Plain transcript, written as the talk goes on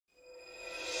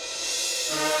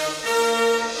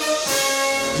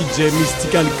DJ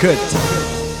Mystykal Kut.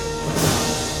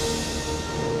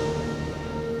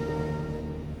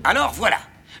 Alors voilà,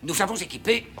 nous avons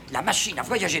équipé la machine à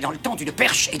voyager dans le temps d'une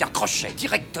perche et d'un crochet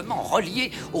directement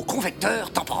reliés au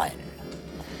convecteur temporel.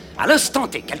 À l'instant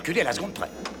T, calculé à la seconde près.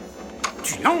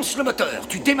 Tu lances le moteur,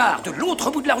 tu démarres de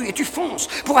l'autre bout de la rue et tu fonces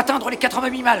pour atteindre les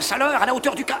 88 miles à l'heure à la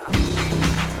hauteur du quart.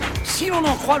 Si l'on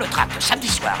en croit le tract, samedi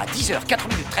soir à 10h04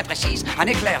 très précise, un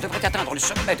éclair devrait atteindre le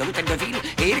sommet de l'hôtel de ville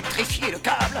et électrifier le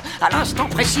câble à l'instant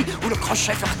précis où le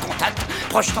crochet fera contact,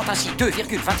 projetant ainsi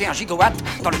 2,21 gigawatts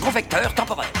dans le convecteur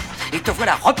temporel. Et te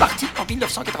voilà reparti en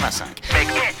 1985.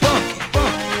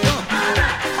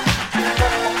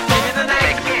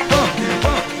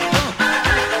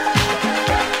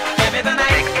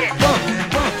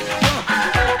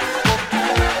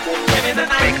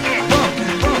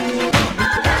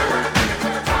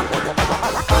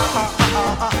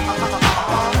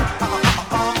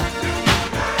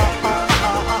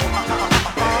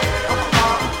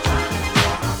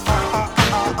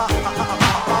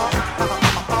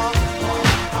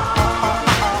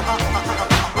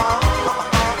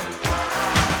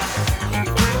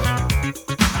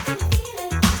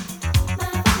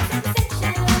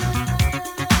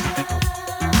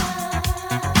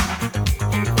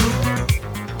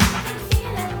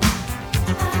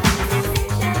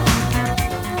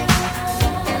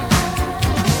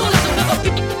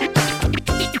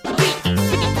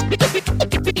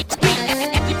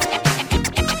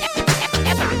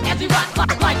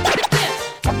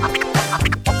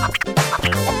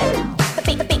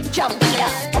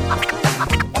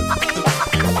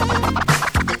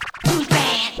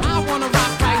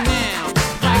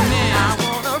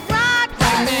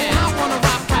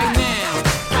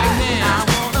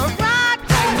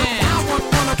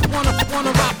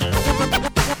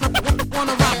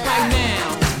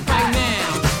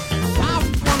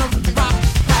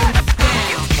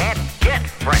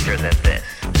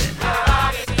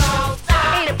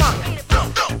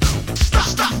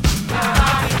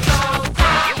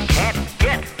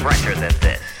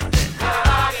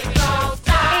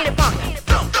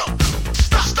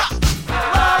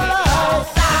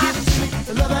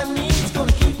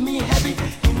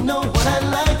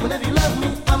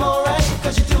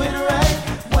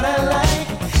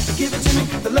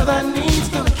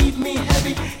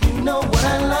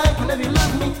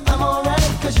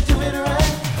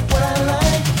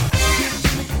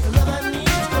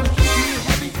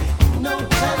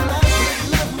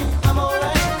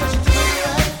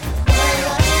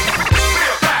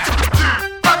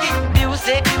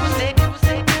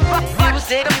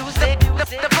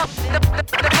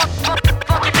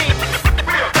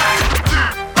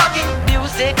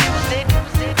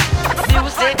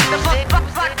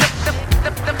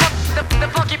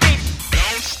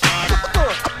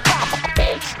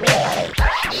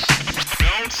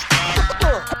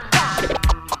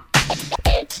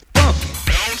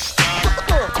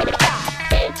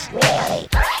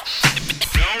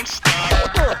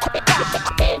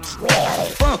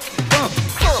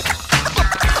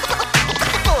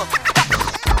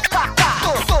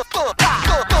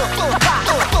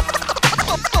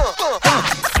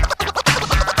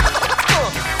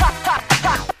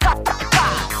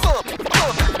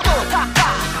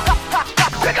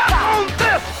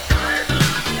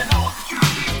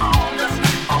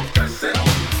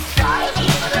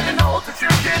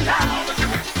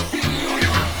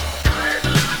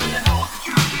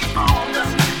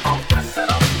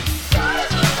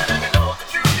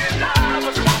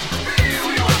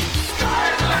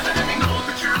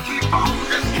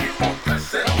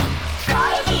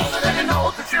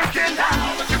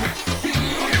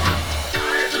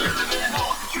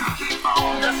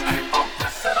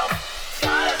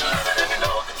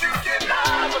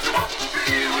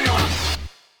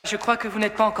 Je crois que vous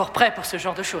n'êtes pas encore prêt pour ce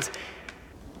genre de choses.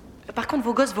 Par contre,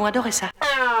 vos gosses vont adorer ça.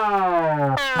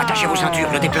 Attachez vos ceintures,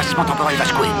 le déplacement temporel va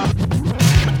secouer.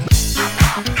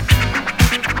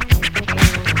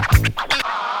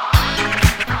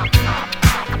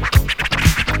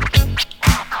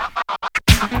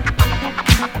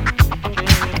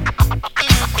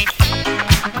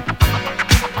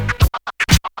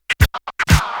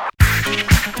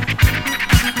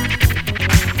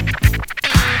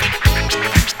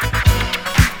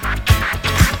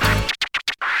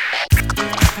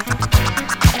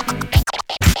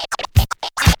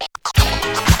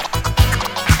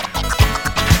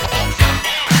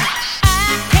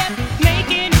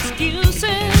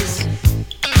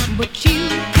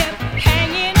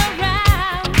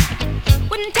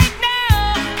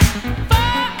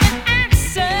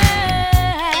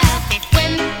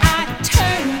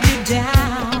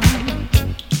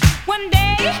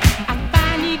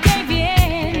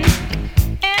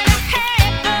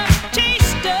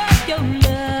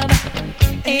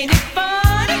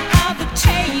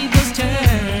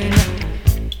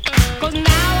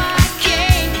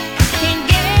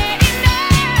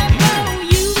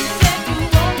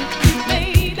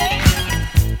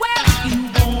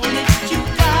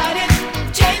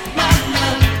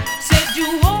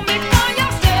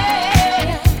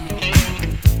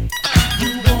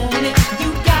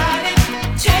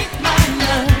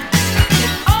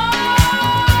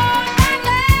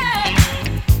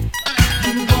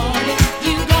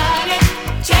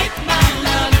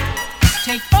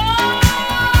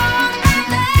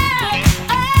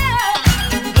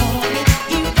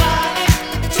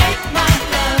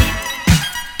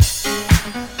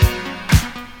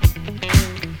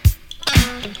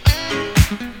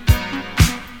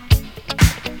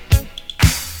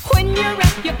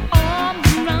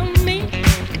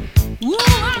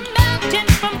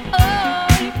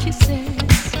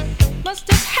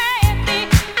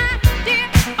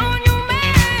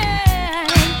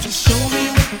 Show me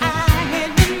what I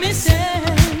had been missing.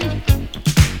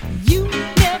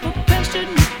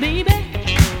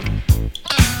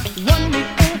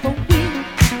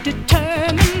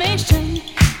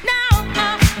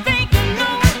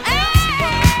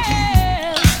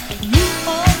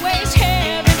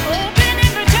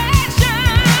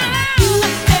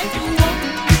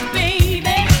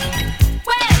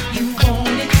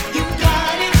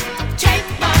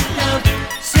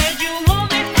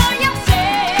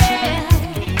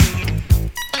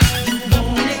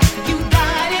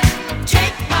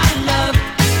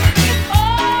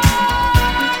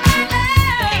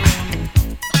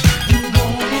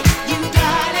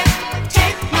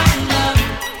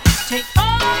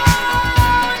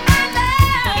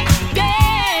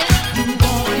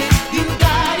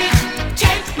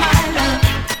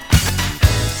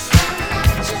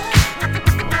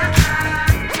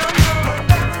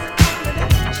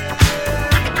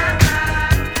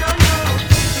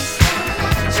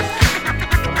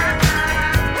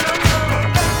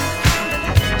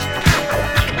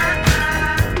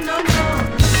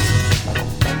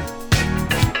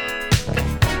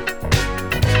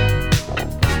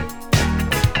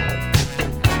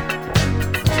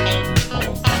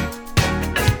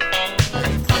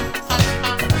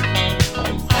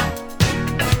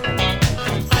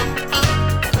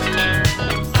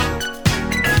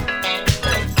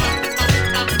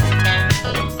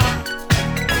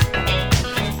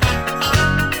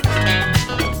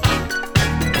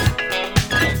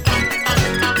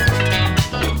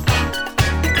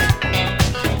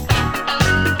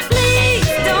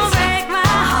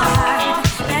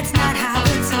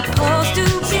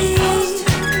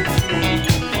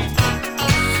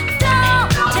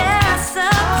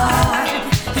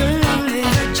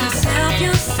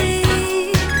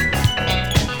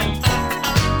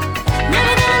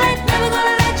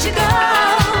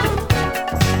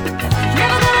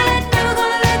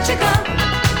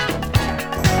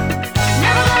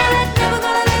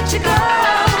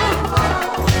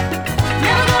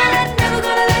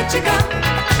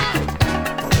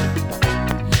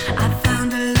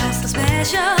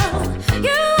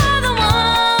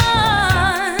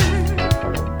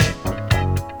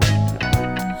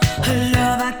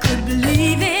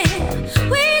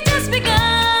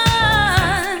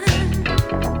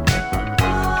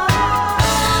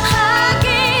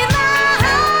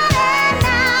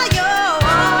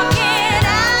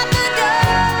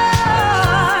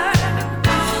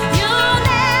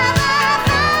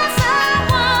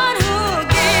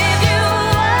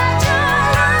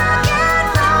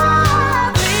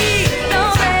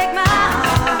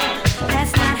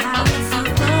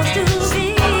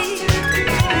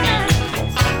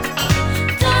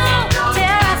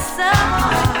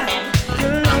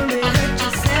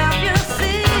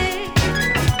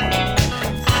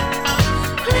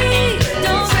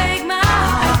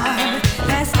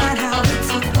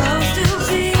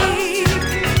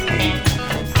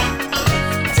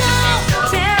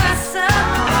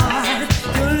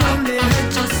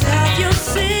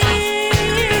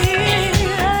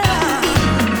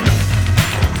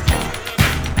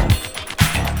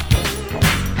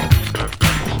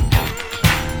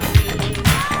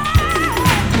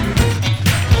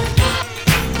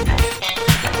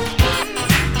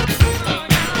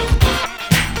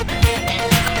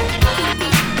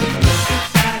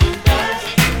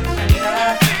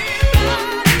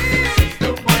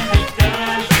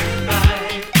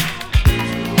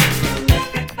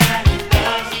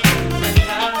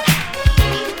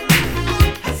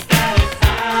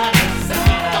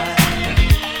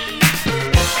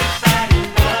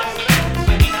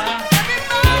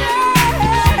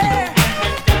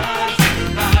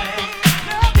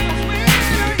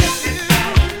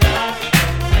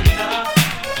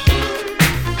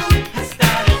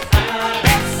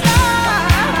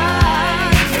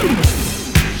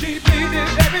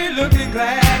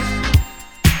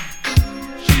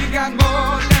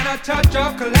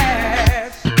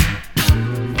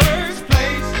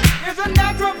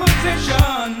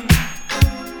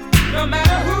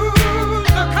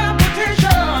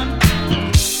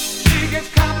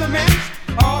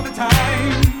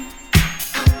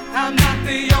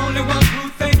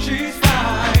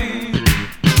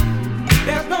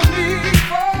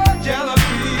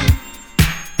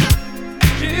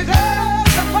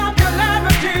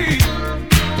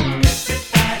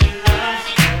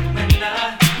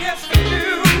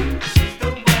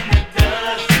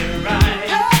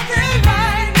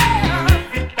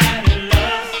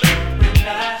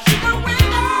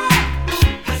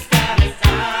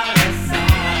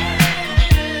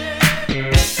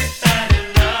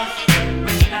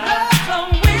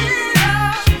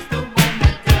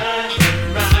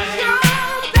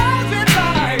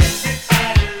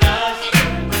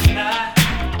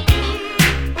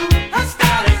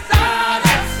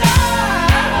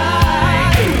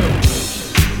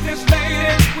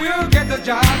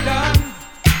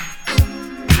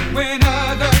 when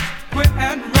others quit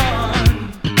and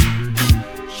run.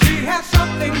 She has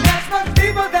something that's much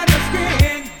deeper than the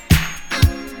skin.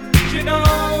 She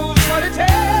knows what it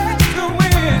takes to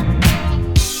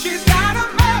win. She's got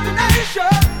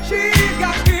imagination, she's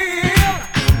got skill,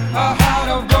 a heart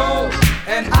of gold,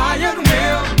 an iron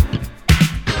will.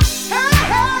 Her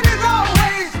head is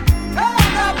always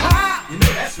held up high. You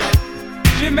know that's right.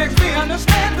 She makes me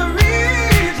understand the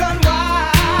reason why.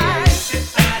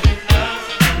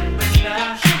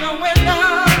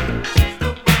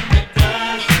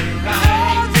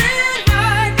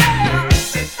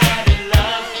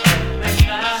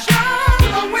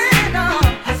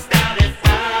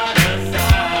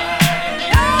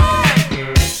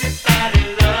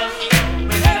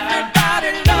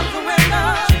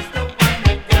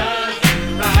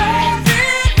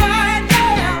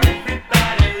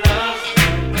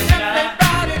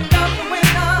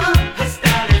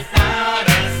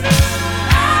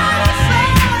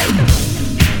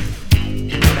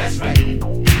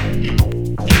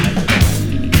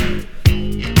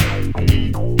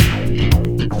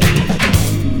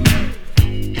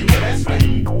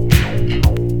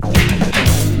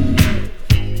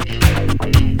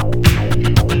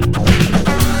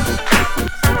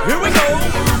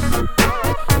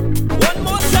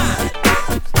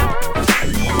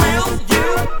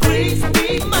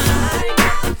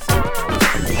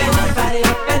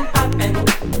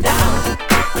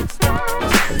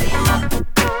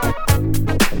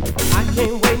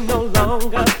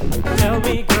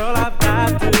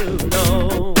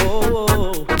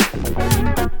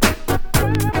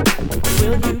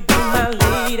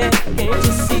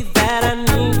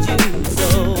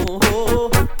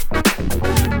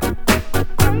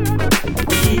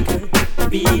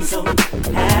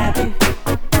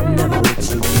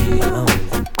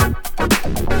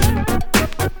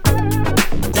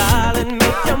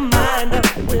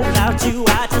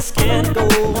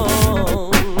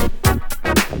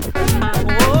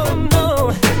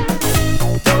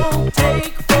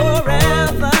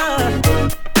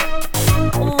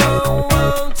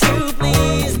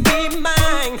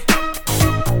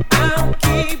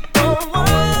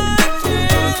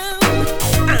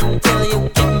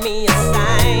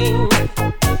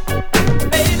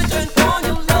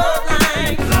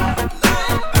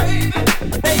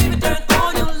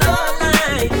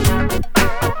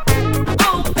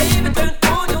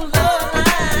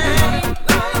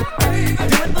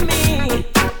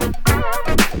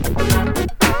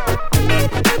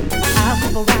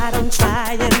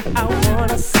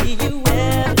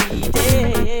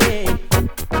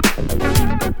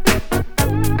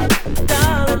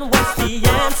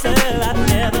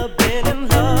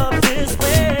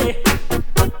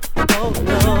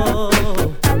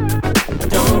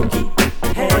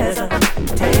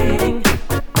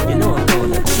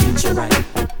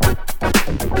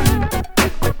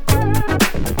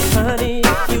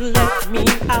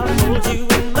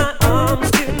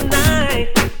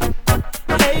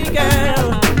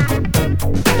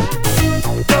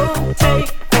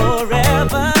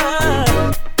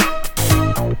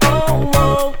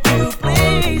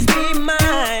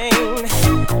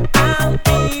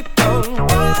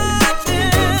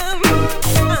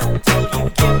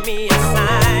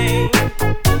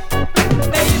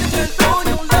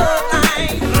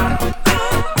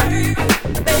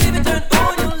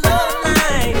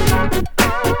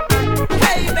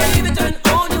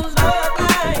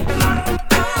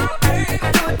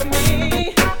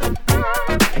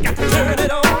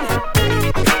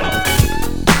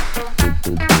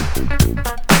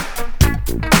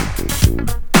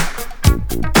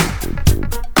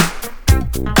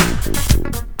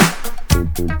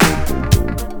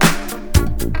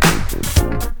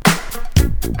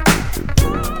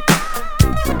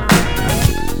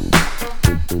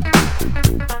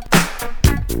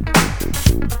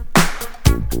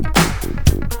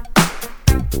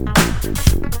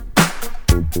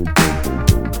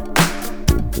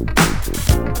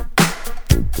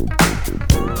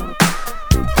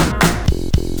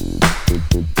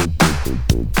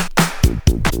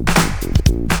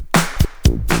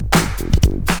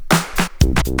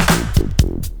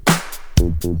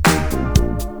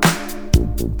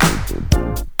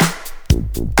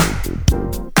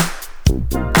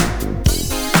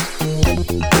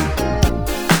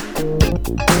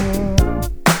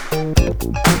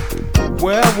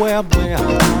 Well.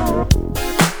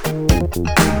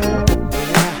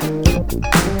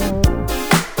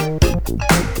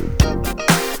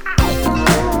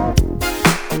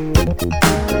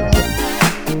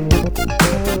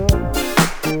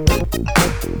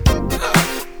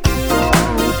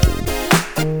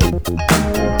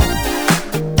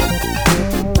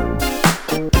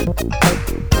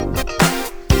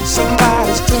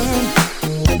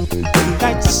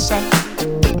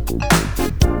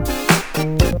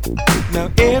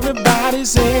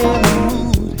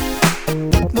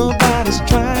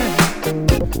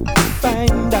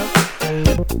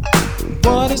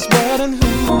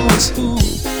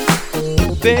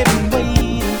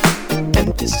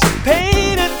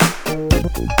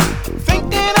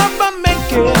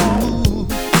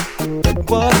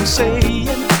 what I'm saying.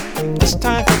 It's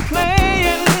time for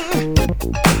playing.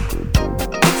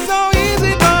 It's so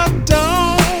easy, but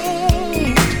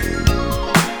don't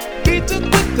be too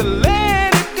quick to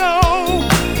let it go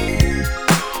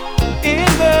in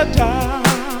the dark.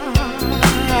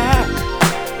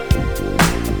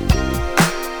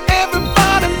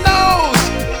 Everybody knows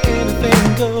anything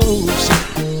goes.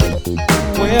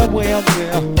 Well, well,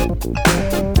 well.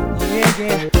 Yeah,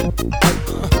 yeah.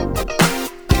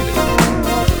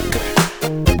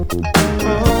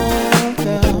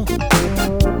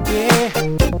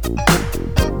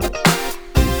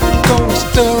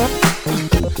 Stir up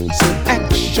some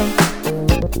action.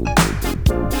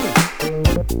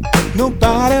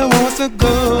 Nobody wants to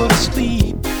go to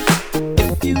sleep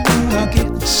if you wanna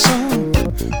get some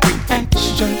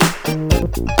reaction.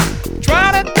 Try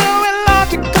to do it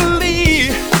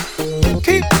logically.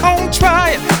 Keep on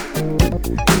trying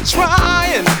and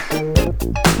trying.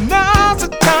 Now's the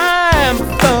time for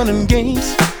fun and games.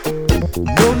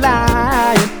 No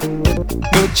lying,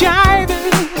 no jiving.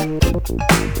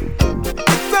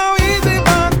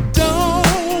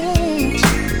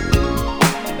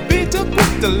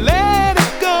 To let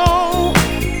it go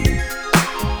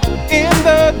in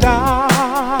the dark.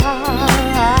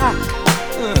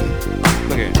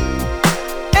 Look at it.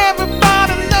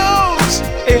 Everybody knows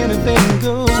anything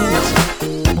goes.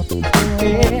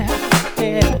 Yeah,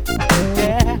 yeah,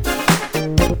 yeah.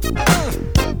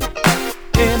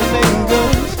 Anything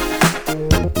goes,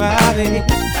 body.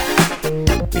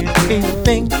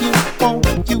 Anything you want,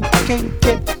 you can't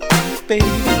get, baby.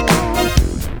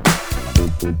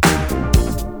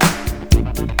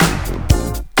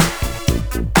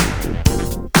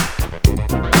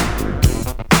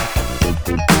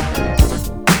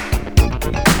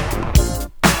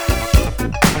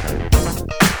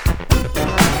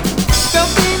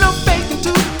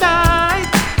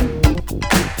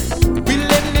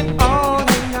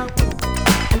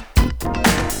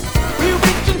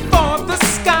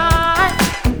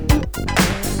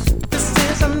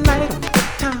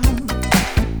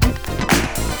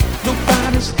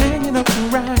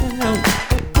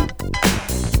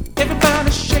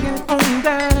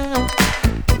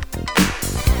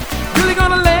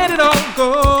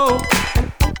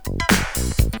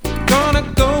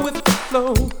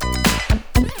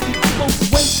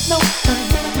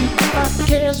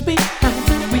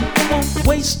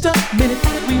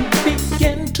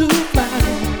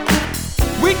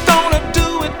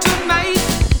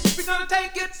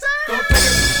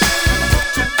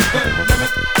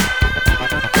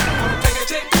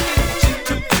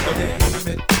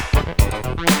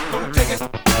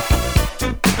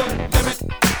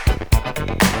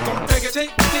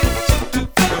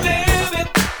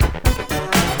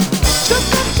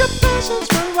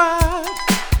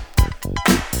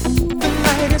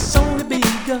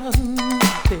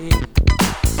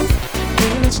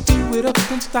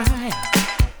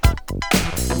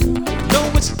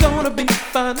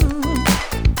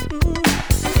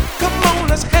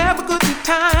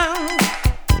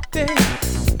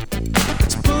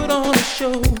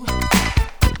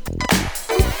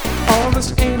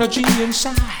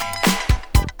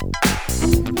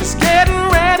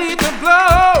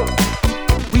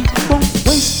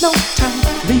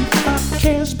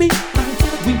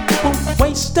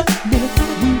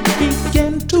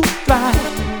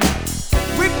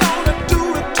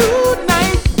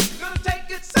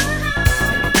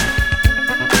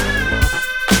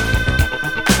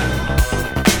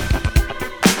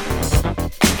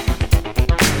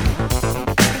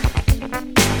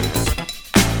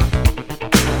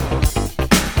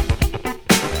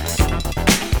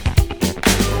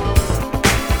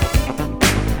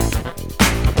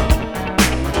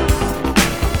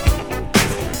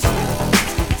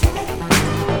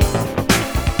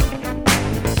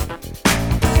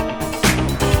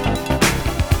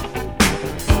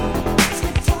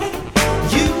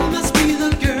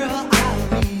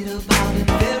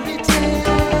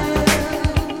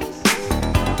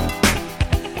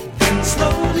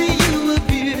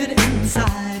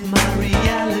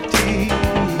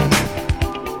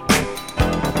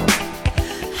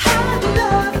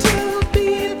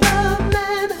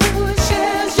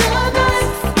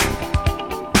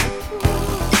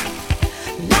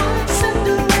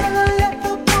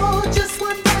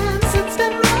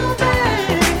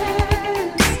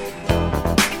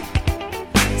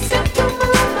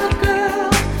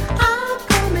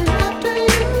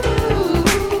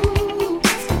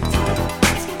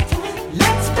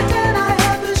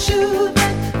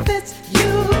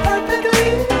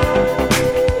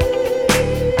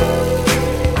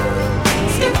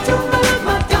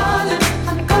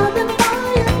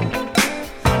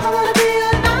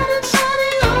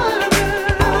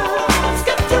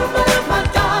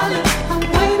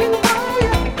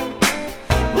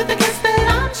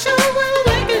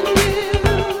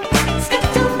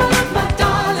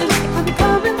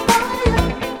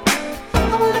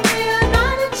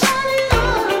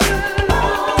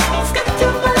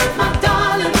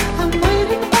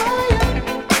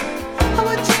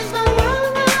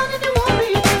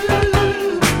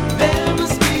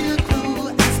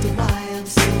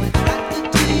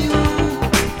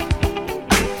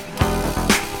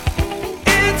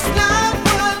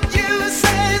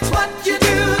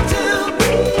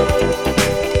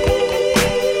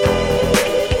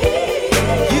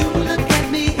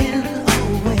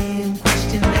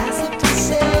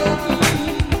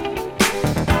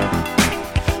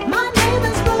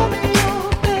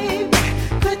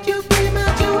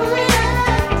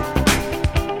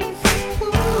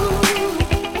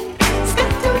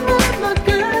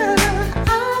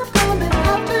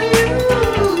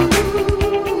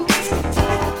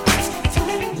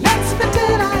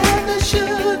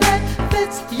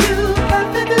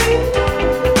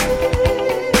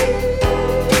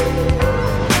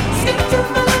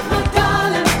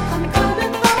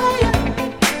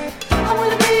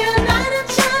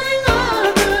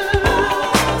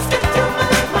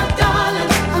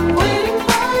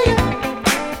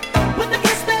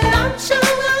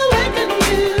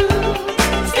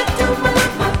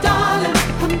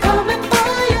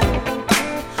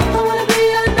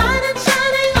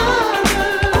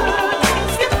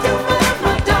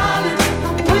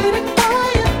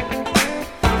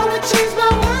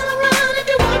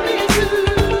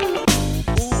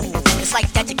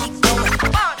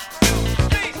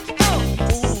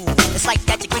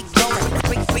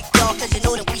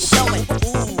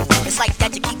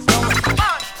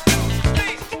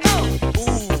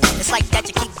 like that,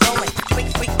 you keep going. Freak,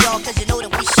 freak, y'all, cause you know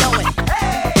that we showing.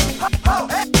 Hey, ho, ho,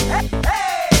 hey, hey,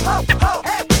 hey, ho, ho,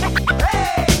 hey,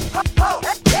 hey, ho, ho,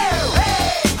 hey, hey,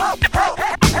 ho, ho,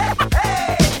 hey, hey,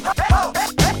 ho, hey, ho,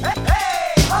 hey, hey,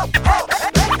 ho, ho,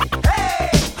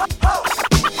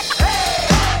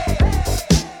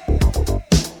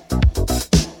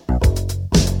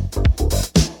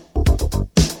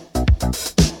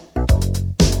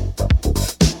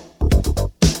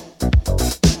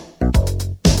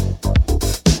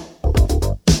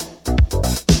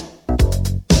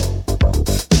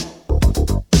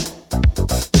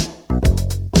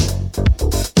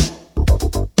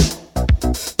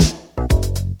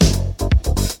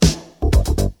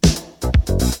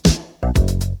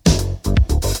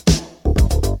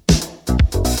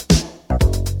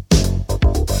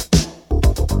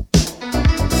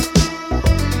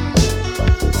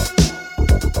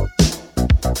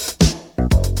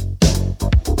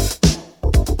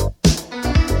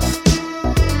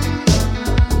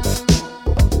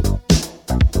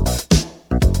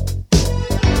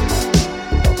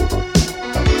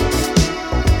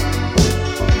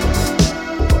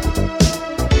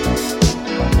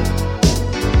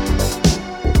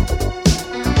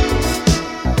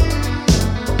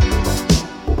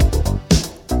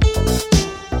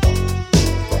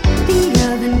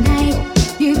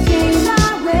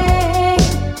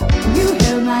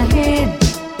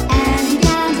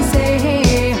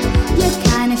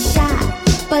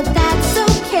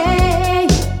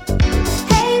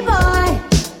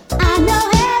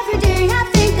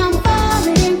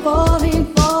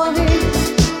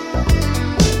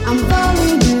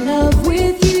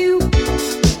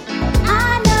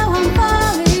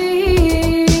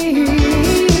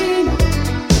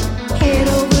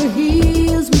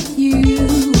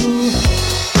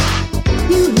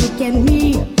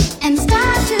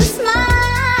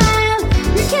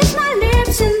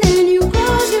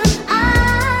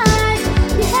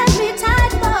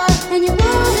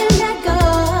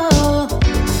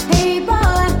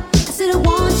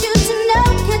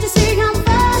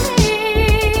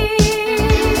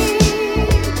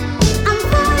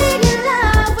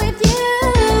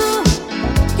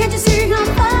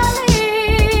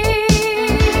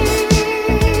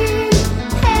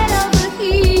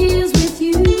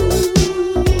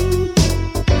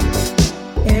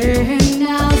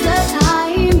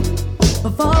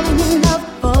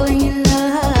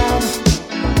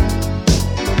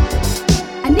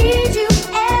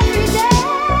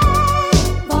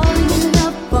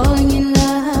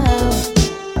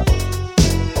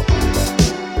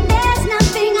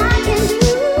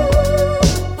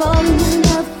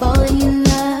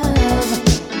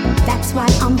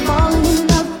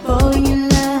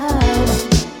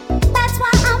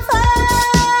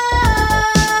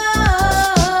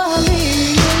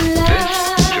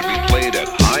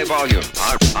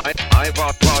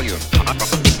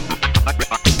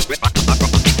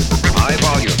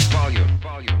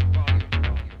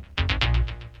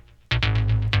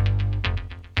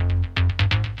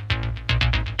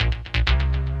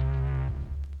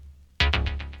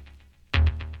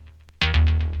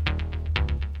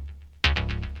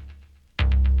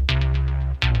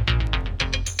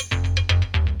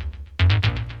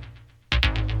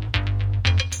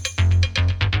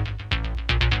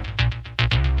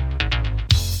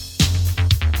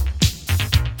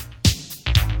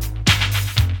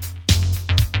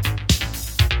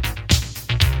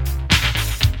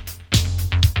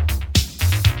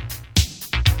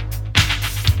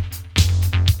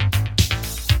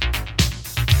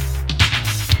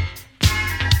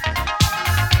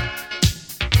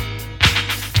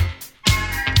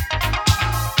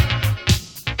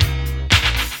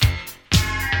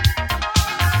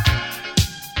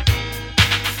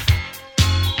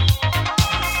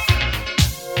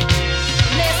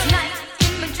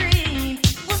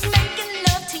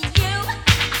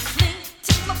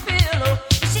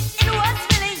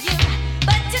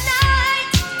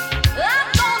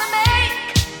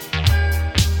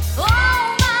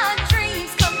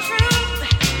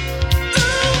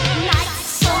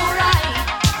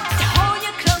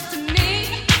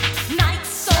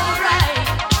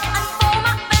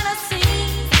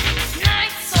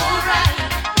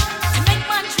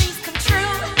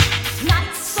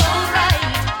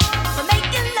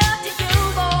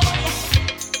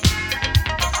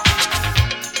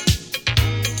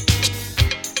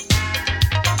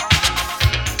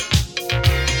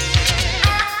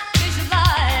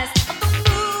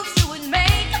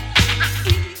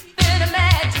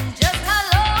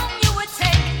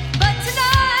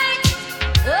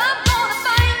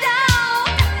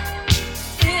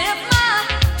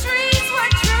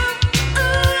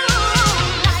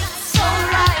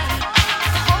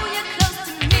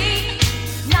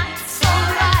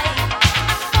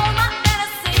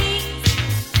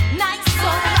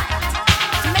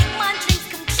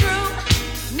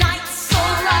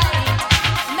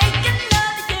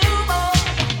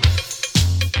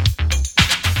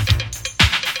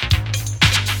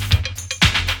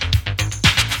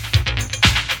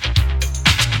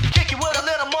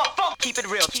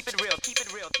 keep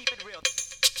it real, keep it real.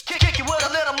 Kick it with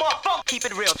a little more funk, keep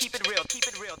it real, keep it real, keep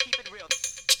it real, keep it real.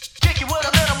 Kick it with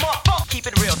a little more funk, keep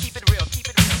it real, keep it real, keep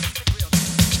it real, keep it real.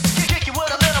 Kick it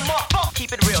with a little more funk,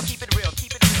 keep it real, keep it real,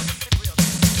 keep it real, keep it real.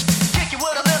 Kick it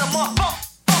with a little more funk,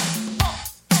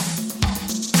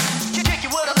 kick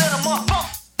it with a little more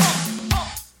funk.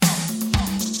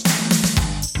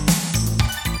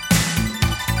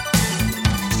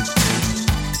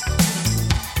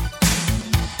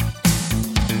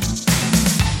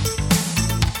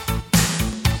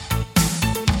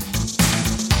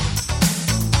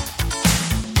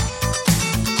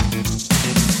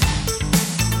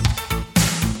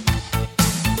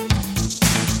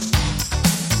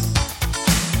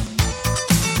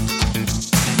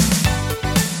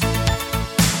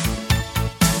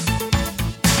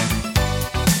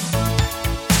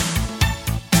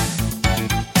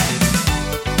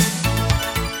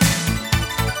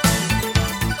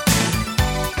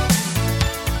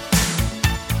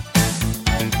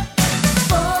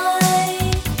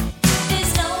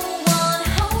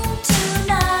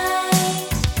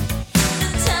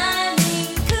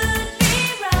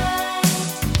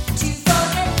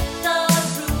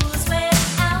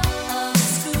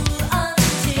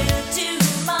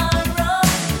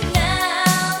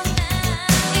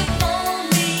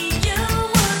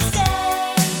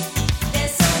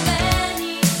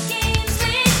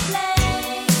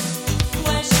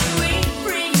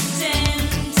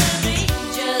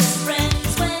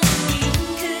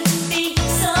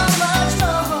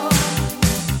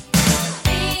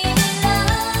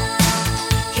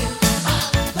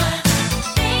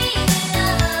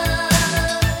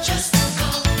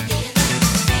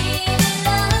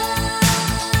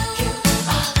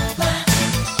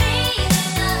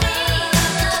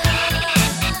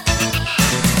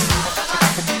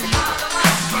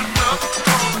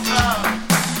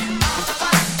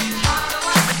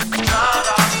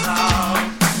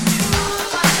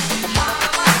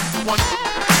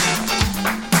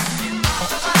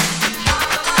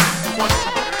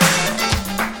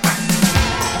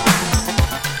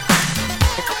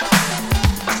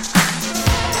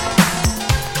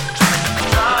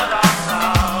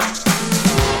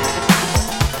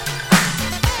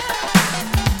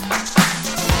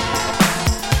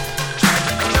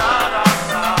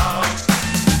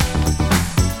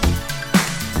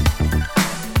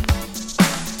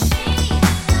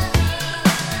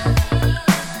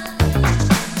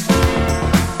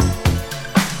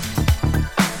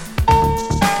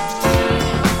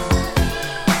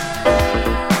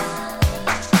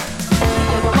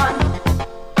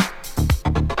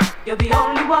 You're the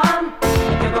only one.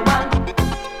 You're the one.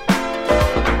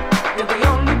 You're the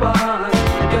only one.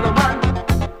 You're the one.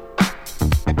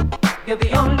 You're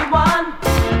the only one.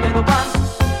 You're the one.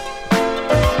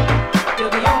 You're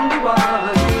the only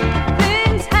one.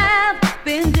 Things have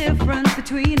been different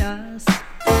between us.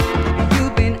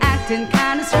 You've been acting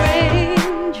kinda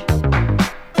strange.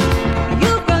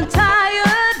 You've grown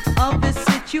tired of this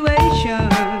situation,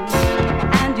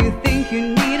 and you think you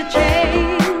need a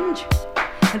change.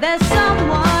 There's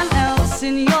someone else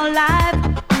in your life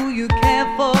who you care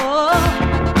for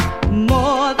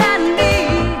more than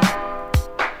me.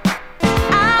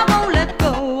 I won't let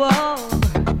go of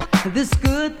this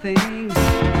good thing.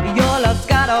 Your love's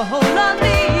got a hold on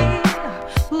me.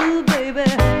 Ooh, baby,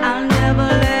 I'll never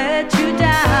let you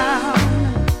down.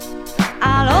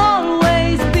 I'll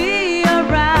always be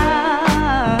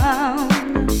around.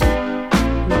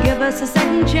 Give us a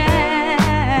second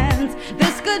chance.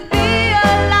 This could be a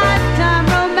lifetime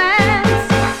romance.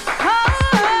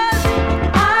 'Cause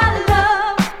I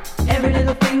love every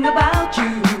little thing about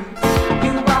you.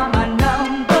 You are my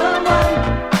number one.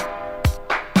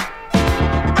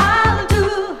 I'll do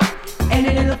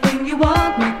any little thing you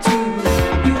want me to.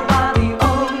 You are the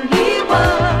only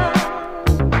one.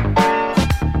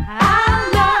 I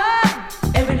love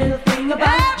every little thing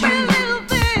about you.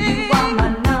 You are my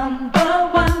number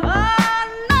one.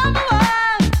 Number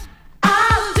one.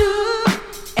 I'll do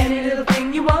any little thing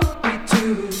you want me to.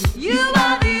 You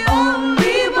are the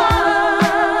only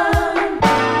one.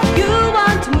 You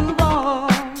want to move on,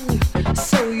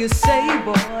 so you say,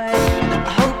 boy.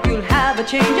 I hope you'll have a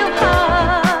change of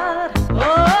heart.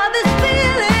 Oh, this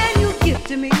feeling you give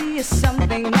to me is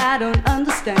something I don't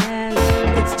understand.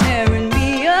 It's tearing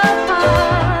me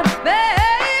apart,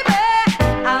 baby.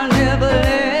 I'll never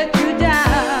let you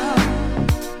down.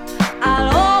 I'll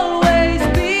always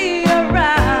be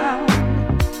around.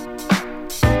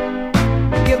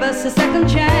 Give us a second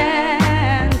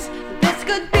chance. This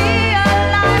could be a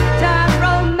lifetime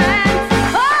romance.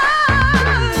 Oh,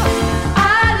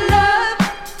 I love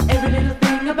every little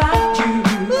thing about you.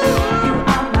 You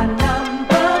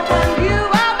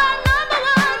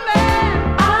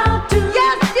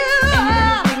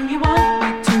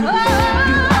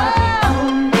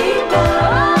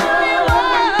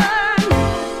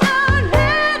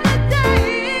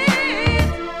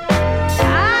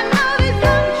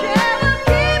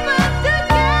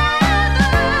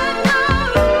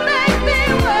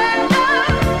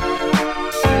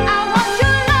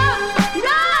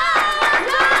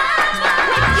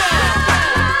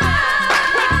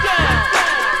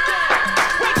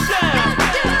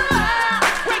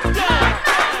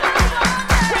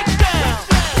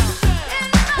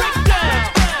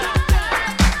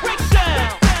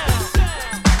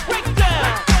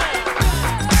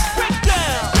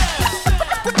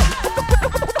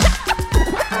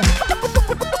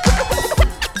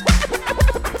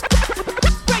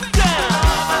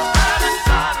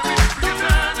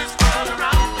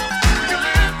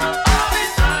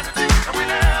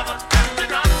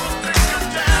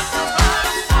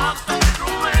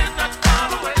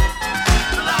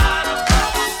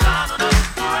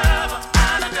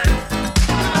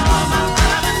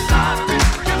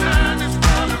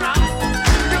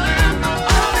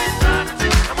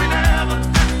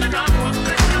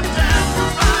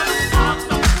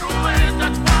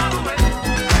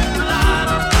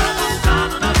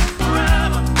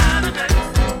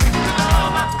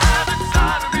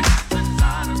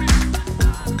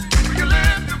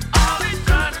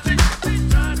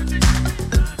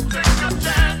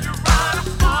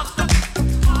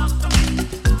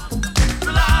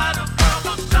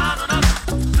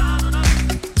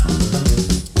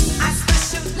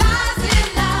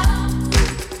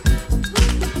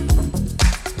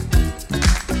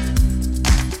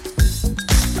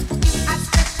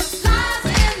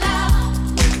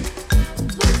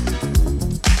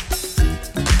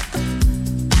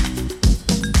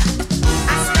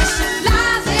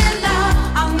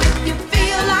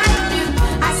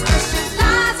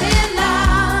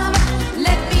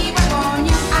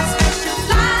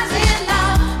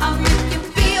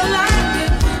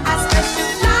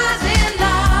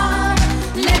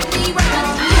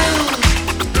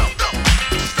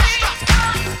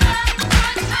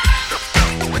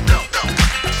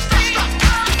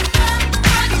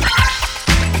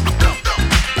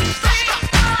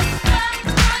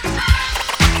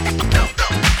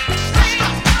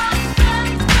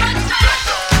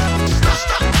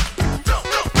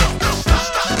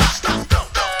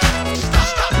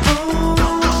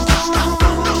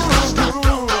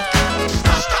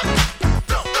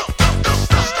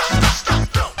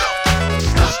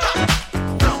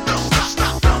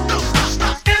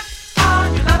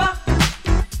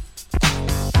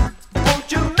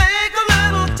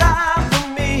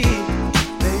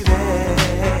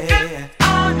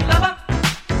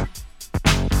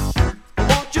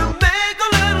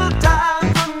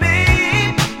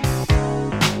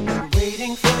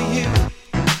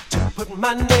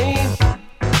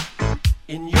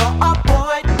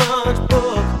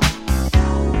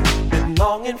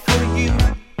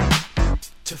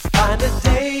to find a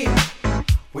day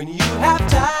when you have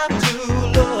time to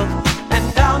look,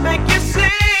 and I'll make you see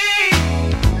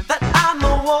that I'm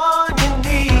the one you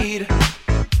need.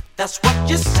 That's what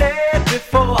you said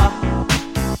before.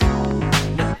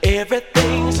 Now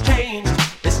everything's changed,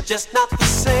 it's just not the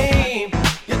same.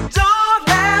 You don't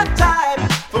have time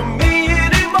for me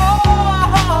anymore.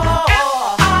 If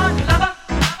I'm your lover,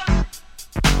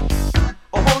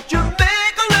 won't you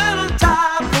make a little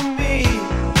time for me?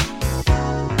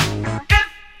 If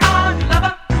I'm your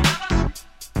lover,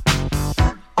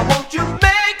 won't you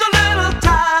make a little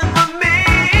time for me?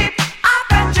 I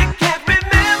bet you can't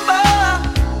remember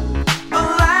the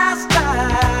last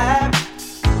time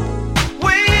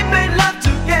we made love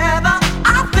together.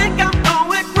 I think I'm gonna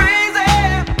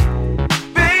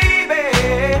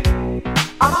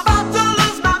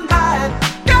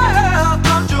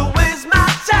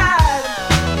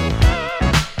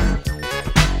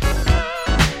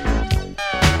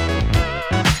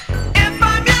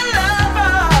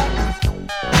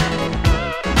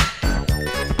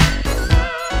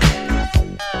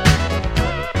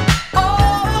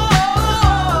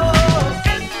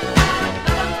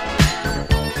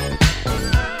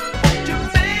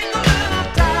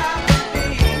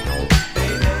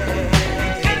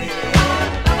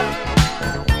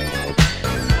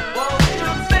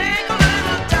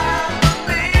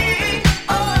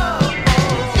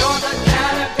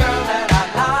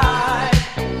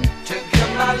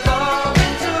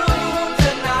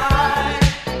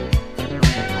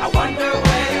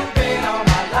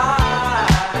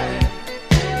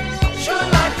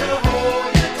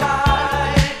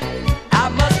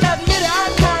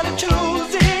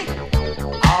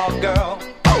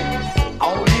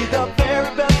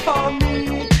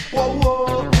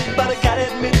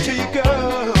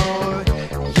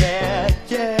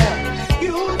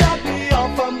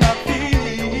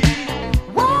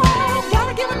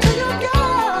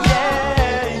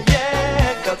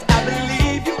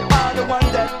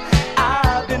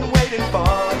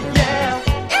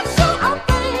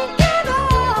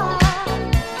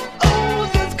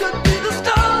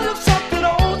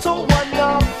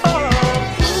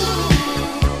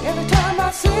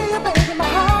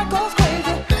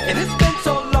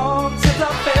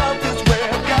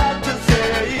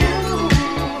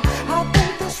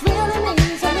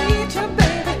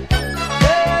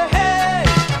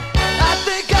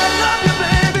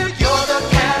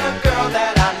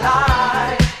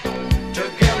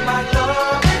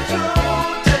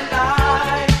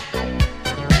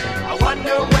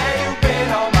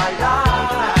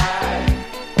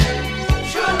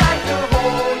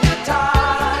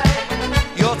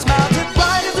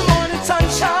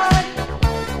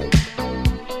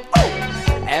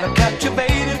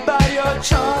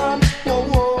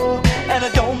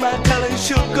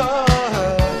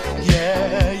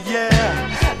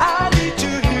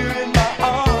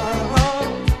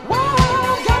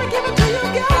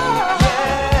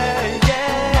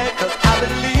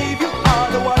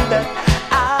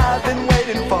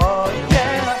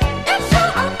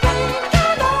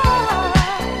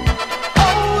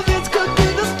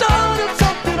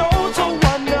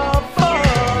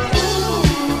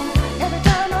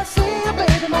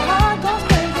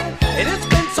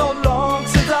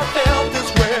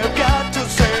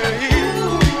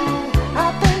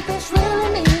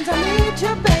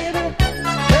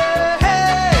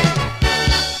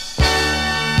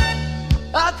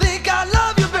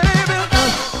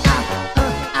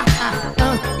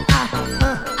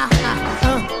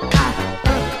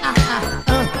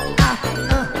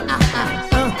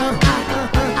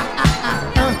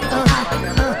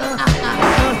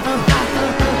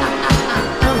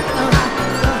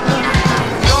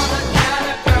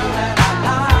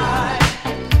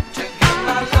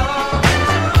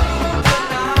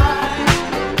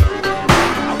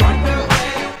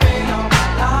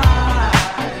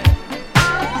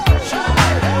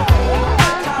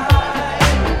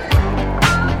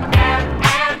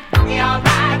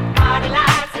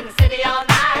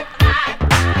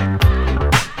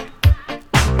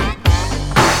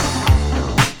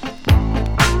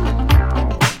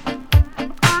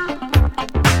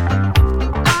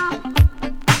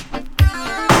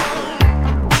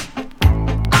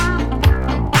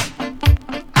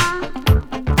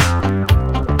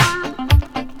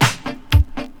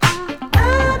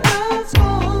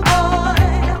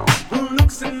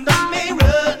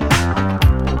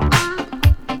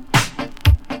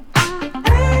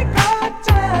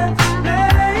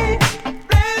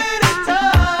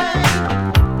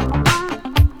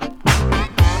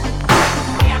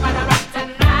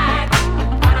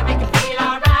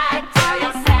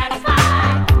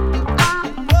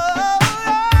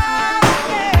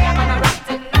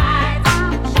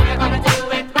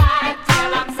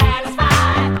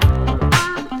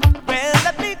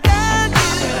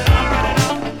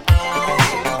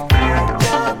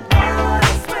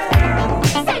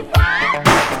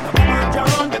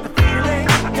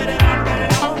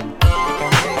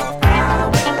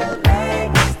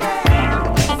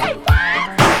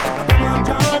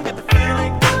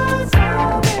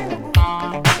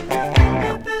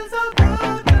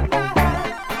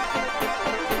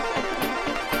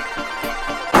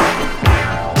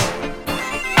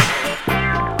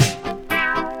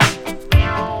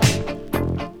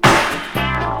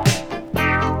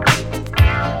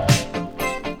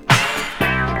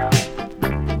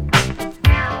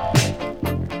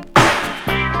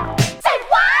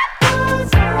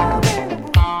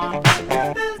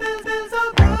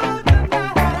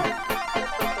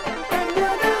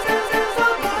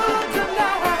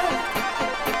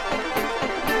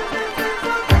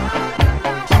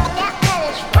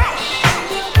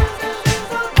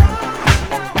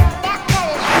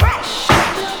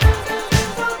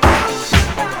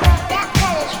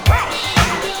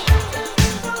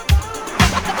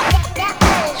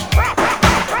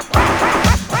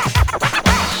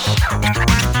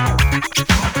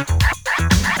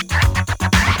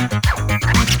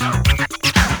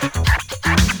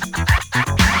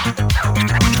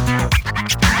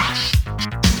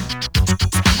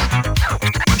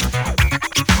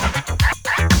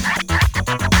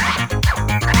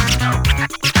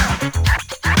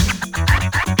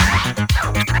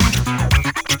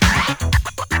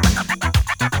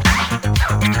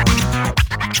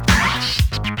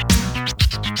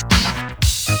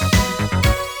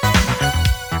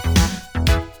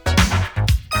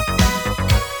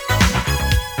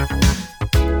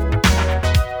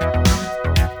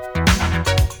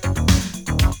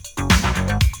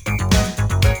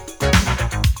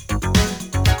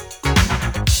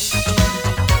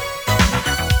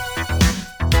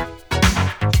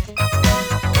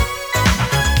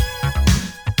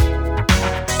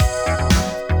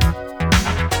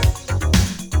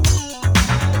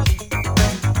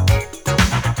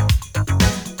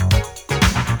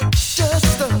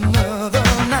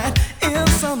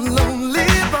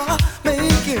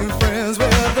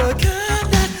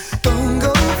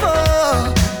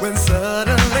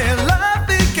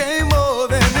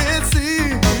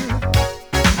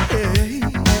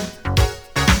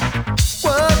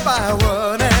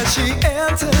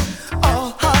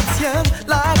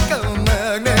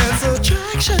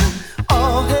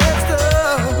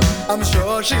I'm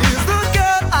sure she's the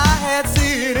girl I had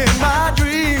seen in my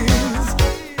dreams.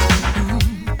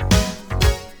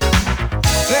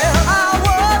 There I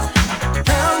was,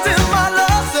 counting my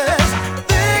losses,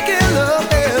 thinking love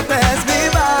had passed me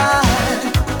by.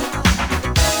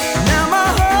 Now my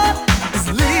heart is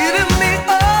leading me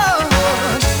on,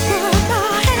 but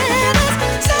my head is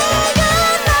saying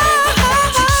no.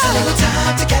 Takes a little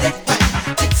time to get it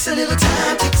right. Takes a little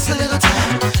time, takes a little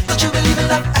time. Don't you believe in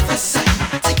love at first sight?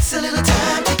 Takes a little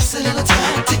time, takes a little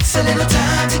time, takes a little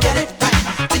time to get it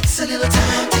right. Takes a little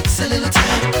time, takes a little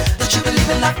time. Don't you believe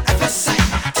in love at first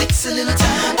sight? Takes a little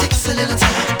time, takes a little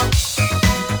time.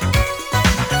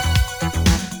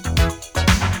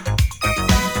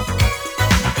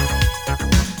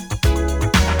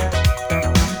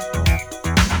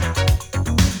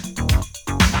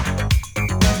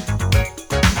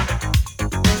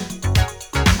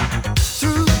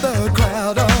 Through the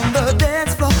crowd on the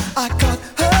dance floor, I caught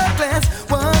her glance.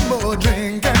 One more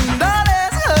drink and I'll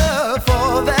ask her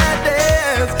for that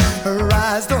dance. Her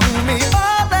eyes told me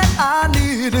all that I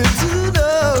needed to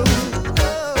know.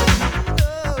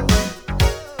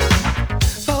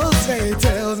 False fate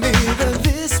tells me that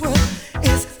this one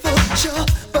is for sure,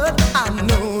 but I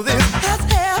know this has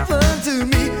happened to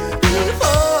me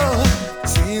before.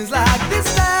 Seems like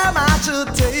this time I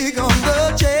should take on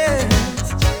the chance.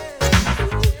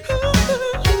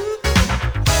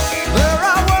 There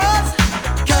I was,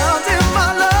 counting my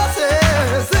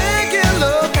losses, thinking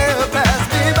love had passed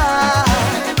me by.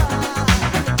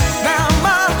 Now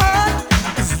my heart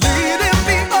is leading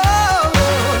me on,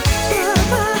 but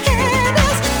my head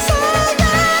is saying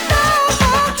no.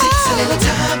 Takes a little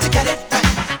time to get it right.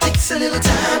 Takes a little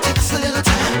time, takes a little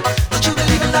time. Don't you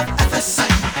believe in love at first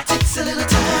sight? Takes a little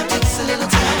time, takes a little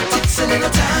time, takes a little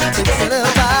time to get it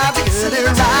right. Takes a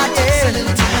little time, takes a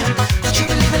little time. Don't you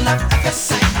believe in love at first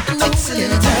sight? Takes a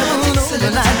little time, takes a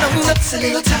little time, takes a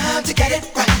little time to get it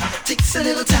right. Takes a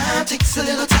little time, takes a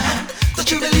little time.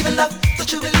 Don't you believe in love?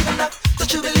 Don't you believe in love?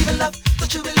 Don't you believe in love?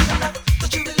 Don't you believe in love?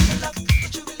 Don't you believe in love?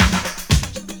 Don't you believe in love?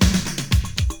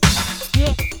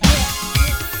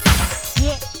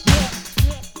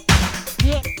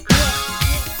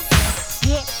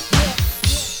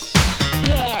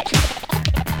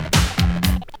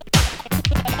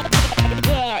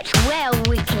 Well,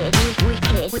 wicked,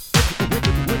 wicked,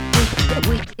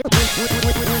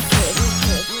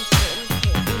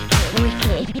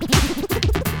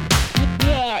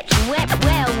 yeah,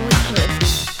 well, wicked.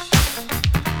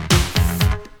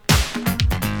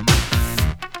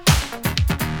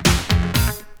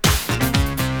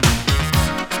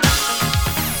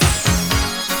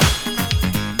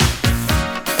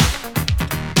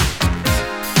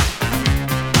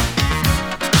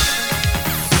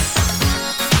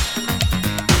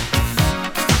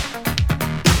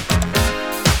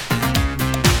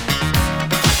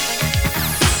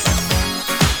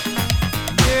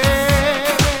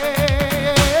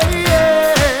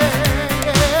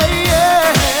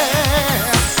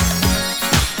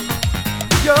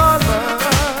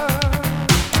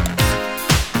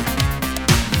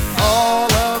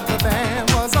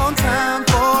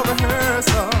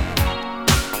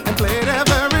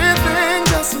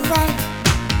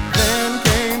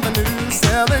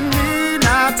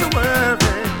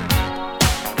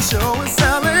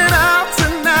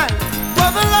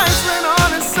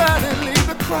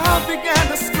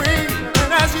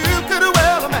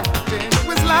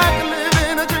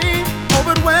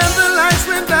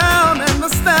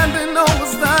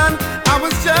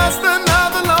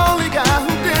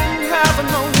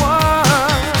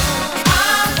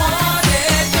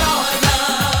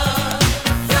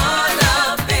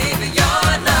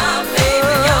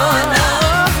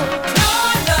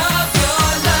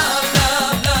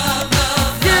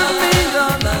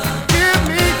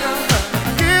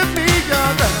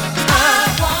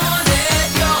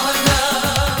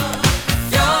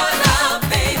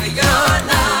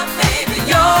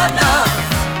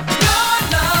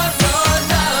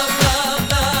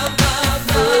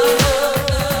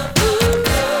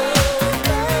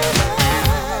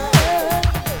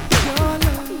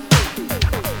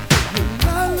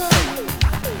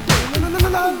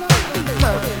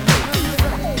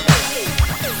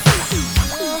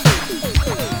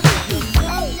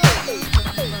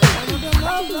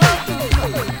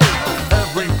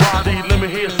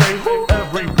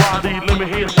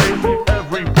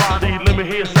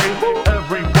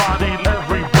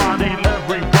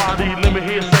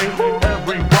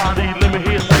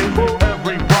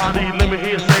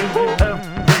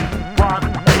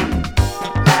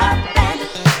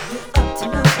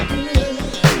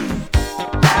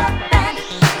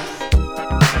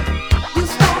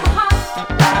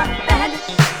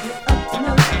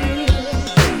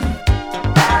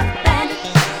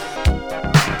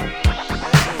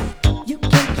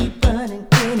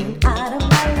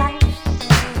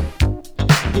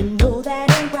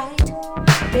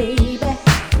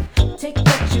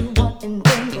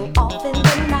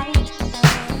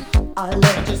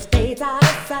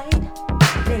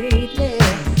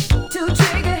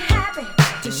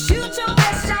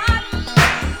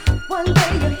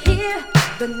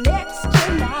 the next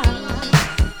tonight.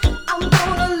 I'm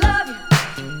gonna love you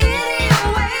any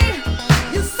way.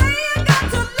 You say you got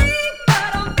to leave,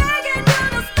 but I'm begging you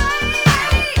to stay.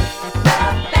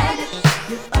 Love bandit,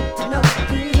 you're up to no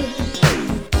good.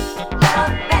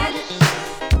 Love bandit,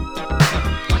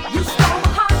 you stole my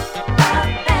heart.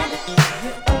 Love bandit,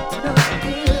 you're up to no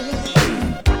good.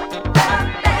 Love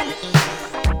bandit,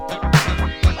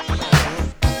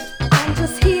 I'm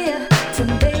just here to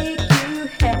make you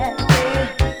happy.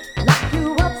 Lock you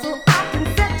up so I can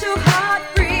set your heart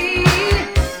free.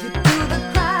 You do the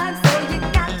crime, so you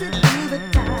got to do the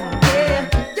time. Yeah,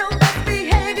 your best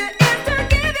behavior is to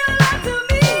give your love to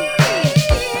me.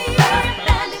 Love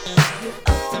bandit, you're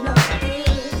up to no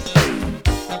good.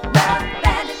 Love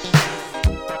bandit,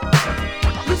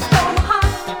 you stole my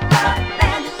heart. Love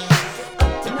bandit, you're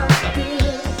up to no good.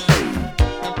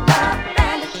 Love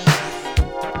bandit,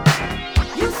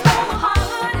 you stole my heart.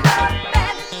 Love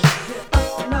bandit, you're up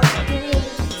to no good.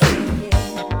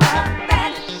 Love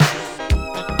bandit,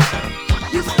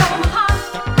 you stole my heart.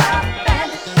 Love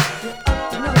bandit, you're up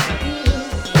to no good.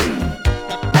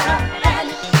 Love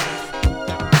bandit.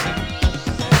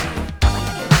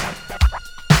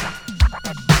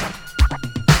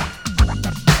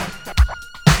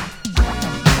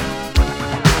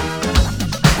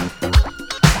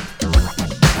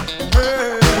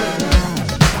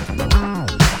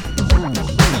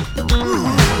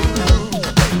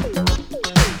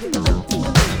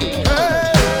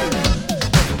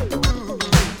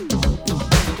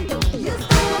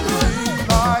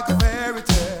 Like a fairy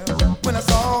tale when I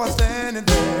saw her standing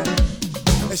there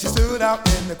and she stood out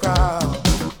in the crowd.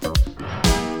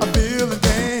 A feeling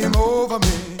came over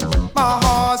me. My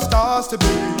heart starts to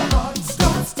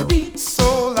beat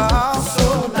so loud,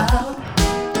 so loud.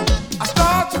 I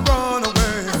start to run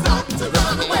away,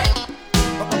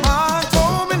 but my mind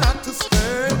told me not to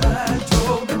stay.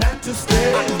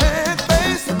 I can't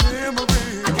face the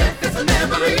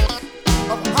memory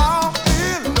of how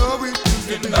in love we used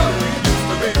to be.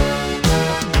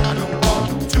 I don't want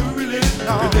to relive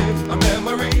a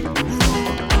memory.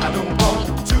 I don't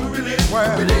want to relive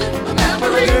a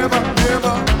memory.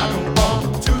 Never. I don't want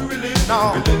to relive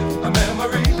a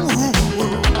memory.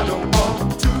 I don't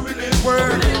want to relive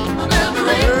a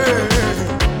memory.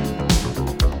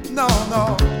 No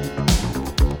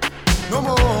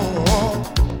more.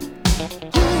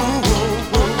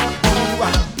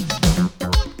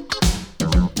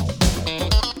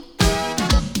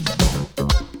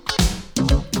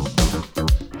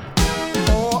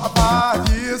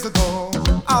 Years ago,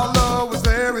 our love was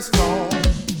very strong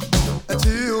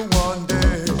until one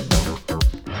day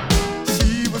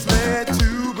she was led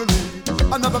to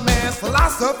believe another man's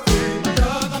philosophy.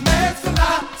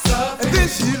 And then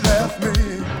she left me.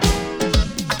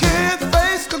 I can't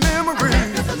face the memory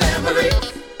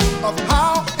of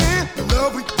how in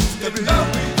love we used to be.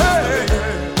 Hey.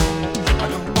 I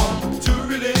don't want to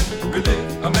relive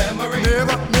a memory.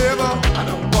 Never. I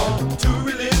don't want to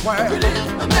relive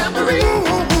a memory.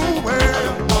 I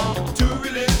don't want to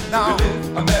relive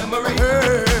a memory.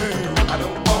 I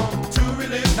don't want to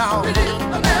relive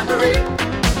a memory.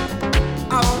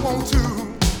 I don't want to.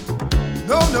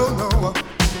 No.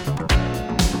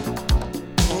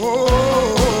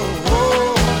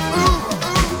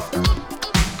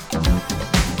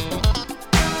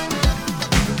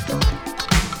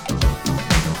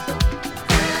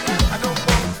 I don't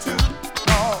want to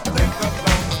think about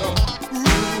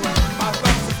my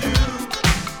thoughts of you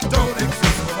don't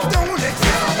exist no more.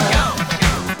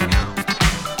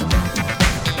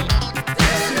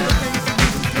 See the things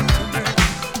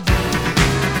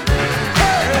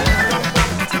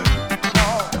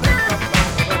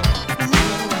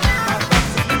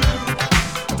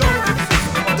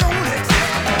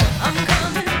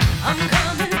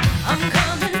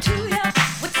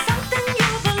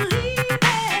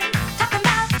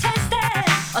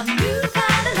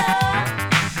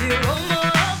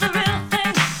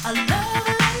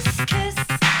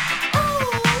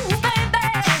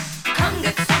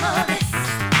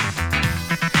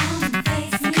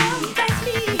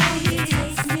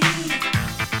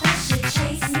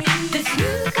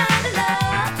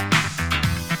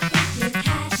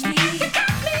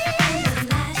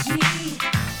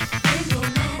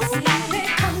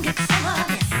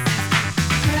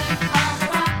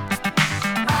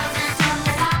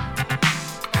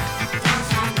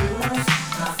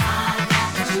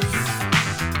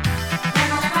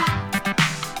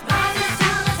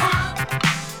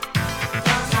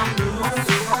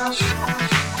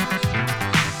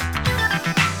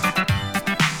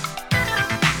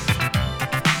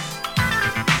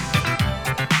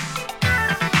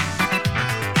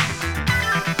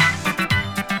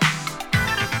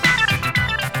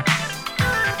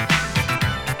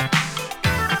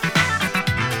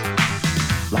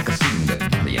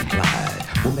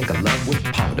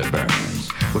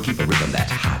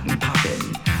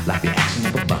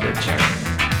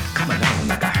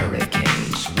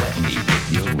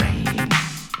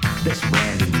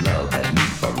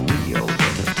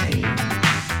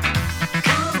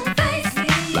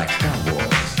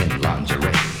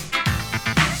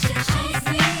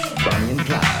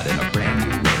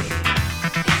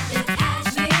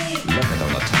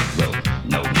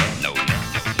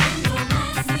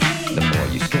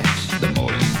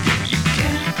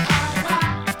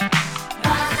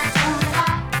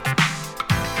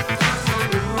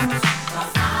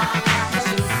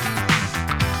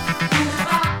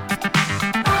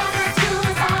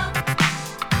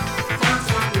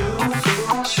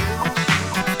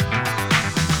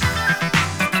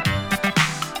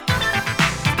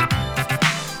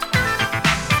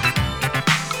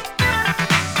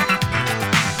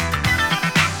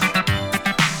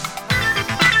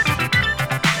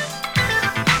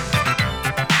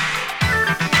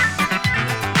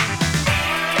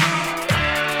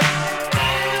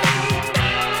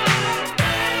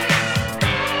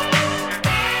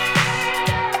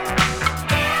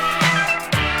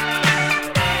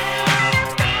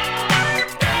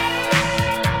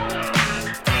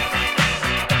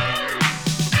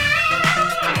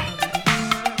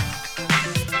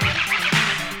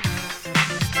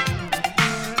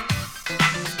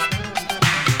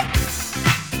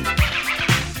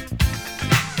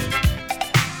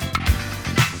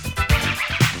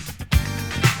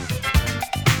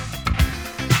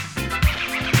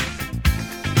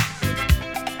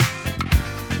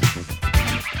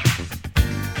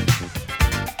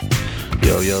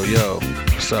Yo,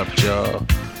 what's up, y'all?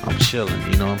 I'm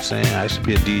chillin', you know what I'm saying? I used to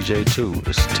be a DJ too.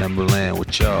 This is Timberland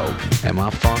with y'all. Am I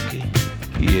funky?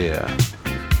 Yeah.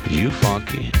 You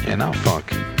funky, and I'm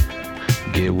funky.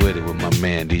 Get with it with my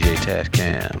man DJ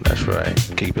Tascam. That's right.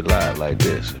 Keep it live like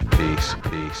this. Peace,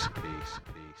 peace, peace,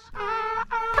 peace.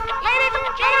 Ladies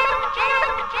and gentlemen,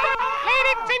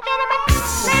 ladies and gentlemen,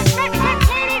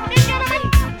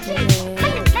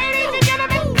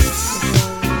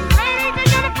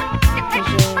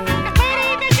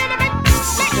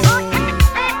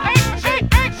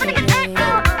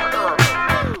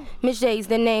 Miss J's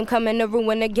the name, coming to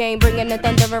ruin the game, bringing the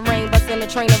thunder and rain, busting the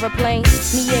train or a plane.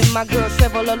 Me and my girl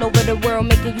travel all over the world,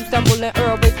 making you stumble and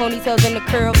earl, with ponytails and the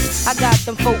curls. I got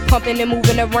them folk pumping and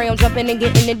moving around, jumping and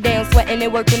getting it down, sweating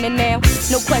and working it now.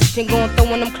 No question, going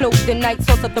throwing them clothes tonight,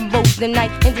 toss up them boats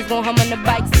tonight, and just gon' hum on the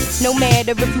bikes. No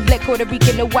matter if you black, Puerto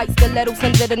Rican or white, stilettos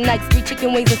under the nights, 3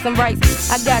 chicken wings and some rice.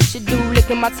 I got you do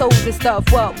licking my toes and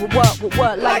stuff. What,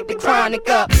 like the chronic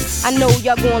up. I know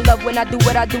y'all gon' love when I do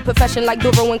what I do, profession like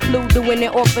Duro and Clue, doing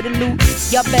it all for the loot.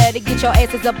 Y'all better get your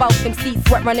asses up off them seats,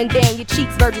 sweat running down your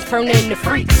cheeks, virgins turning into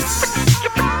freaks.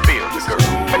 Feel the girl.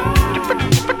 Feel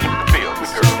the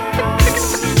girl.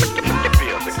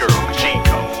 Feel the girl. She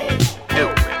gon' do it. Feel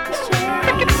the girl.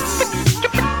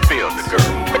 Feel the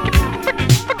girl.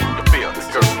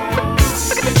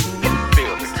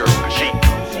 Feel the girl. She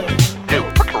gon' do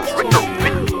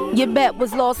it. Your bet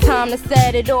was lost, time to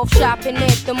set it off. Shopping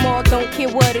at the mall, don't care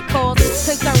what it costs.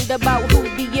 Concerned about who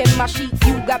be in my sheets.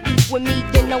 You got beef with me,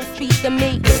 then don't speak to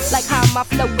me. Like how my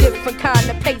flow different kind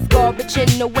of pace. Garbage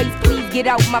in the waist, please get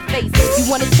out my face. You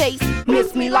wanna taste?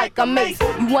 Miss me like I'm Mace.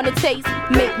 You wanna taste?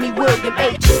 Make me William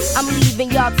H. I'm leaving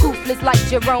y'all toothless like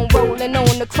Jerome, rolling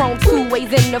on the chrome, 2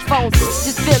 ways in the phones.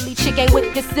 This Philly chick ain't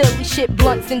with the silly shit.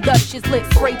 Blunts and Dutchess lit,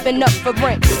 scraping up for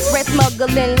rent. Red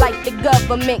smuggling like the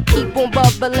government. Keep on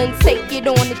bubbling, take it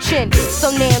on the chin.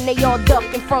 So now they all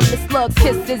ducking from the slugs.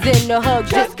 Kisses in the hugs,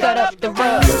 just cut up the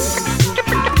rug.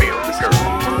 Feel the girl.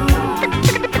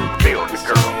 Feel the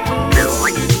girl.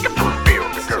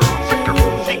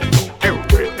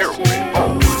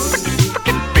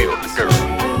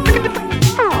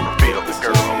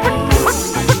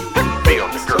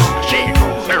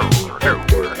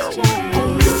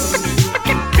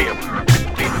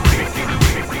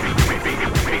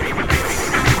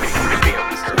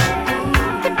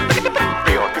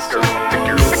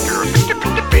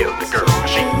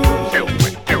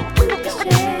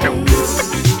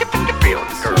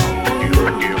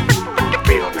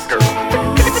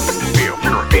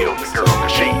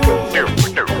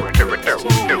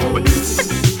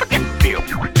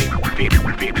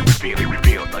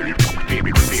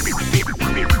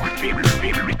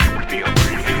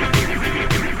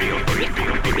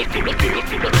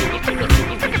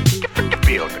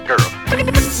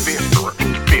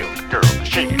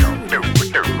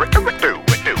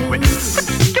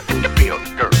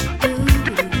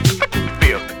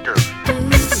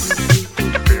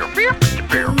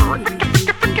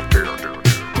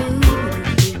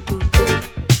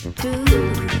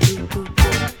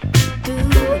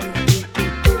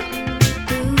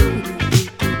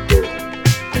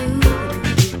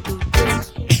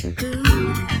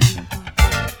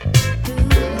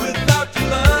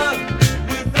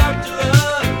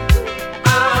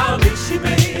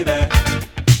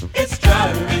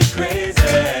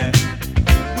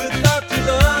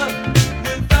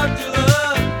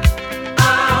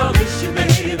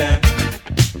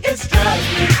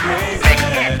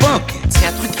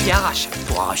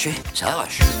 Ça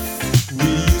arrache. We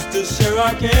used to share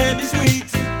our candy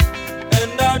sweets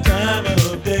and our time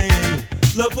of day.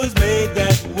 Love was made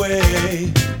that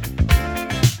way.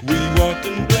 We walked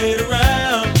and played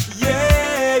around.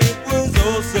 Yeah, it was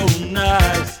oh so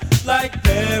nice, like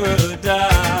paradise.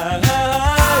 I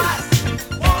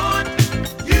want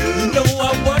you. You know I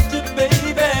want you,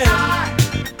 baby. I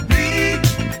need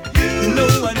you. You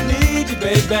know I need you,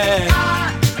 baby.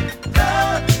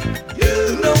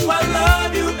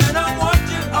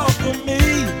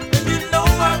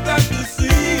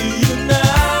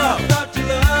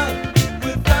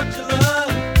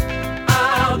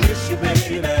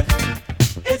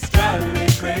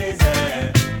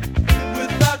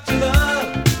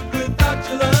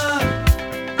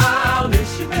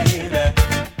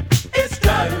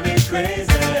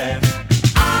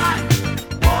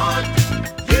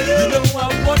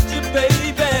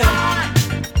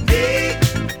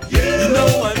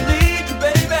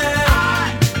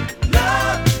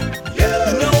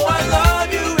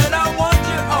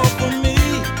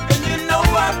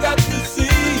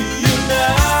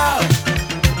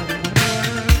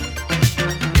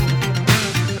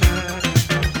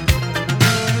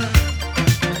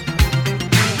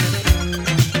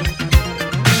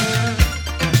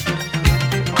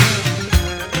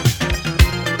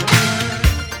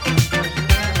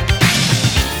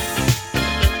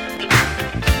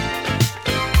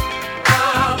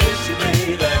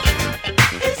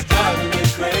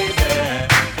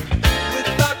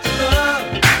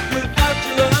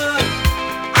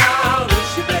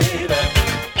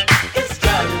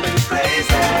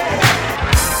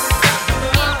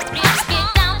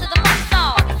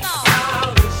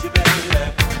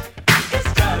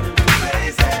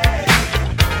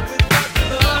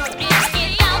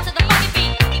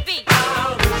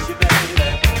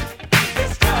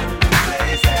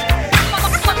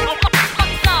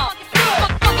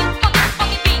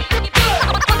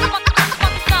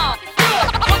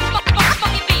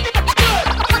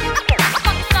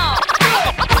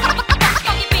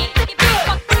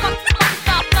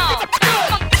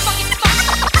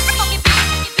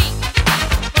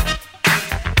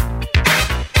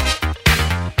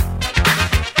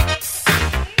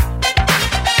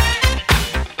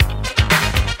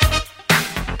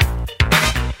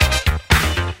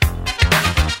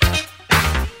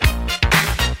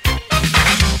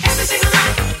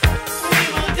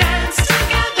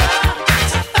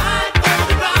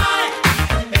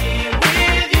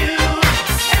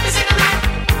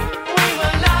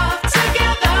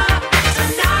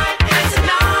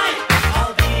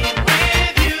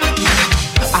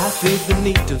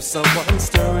 passion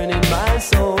stirring in my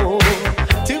soul.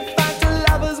 To find two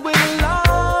lovers with a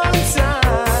long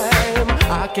time.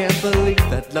 I can't believe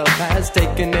that love has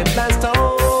taken its last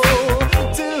toll.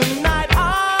 Tonight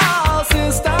all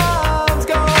systems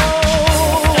go.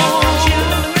 Don't you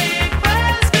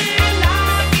request me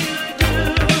like you do.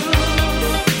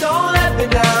 Don't let me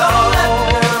down. Don't let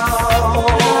me down.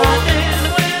 Nothing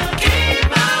will keep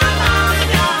my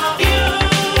mind off you.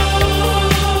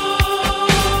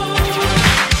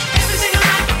 Every single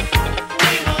night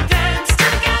we will dance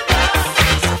together.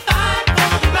 So fight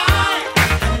for the right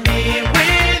and be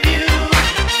with you.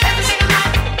 Every single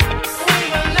night we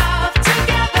will love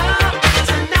together.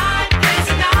 Tonight is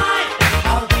the night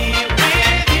I'll be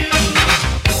with you.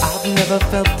 I've never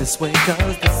felt this way,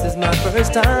 'cause this is my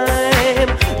first time.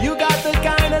 You got the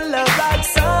kind of love like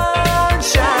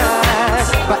sunshine.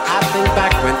 But I think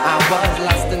back when I was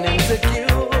lost and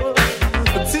insecure.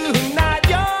 But tonight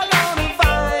you're gonna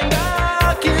find a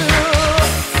cure.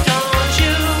 Don't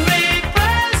you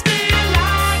request me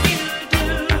like you do.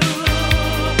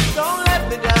 Don't let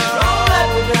me down. Don't let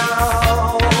me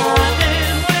down.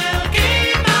 Nothing will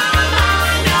keep my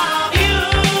mind off you.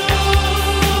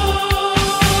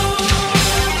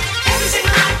 Every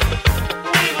single night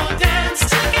we will dance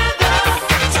together.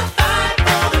 So fight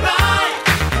for the right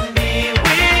and be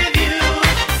with you.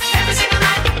 Every single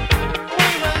night we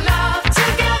will love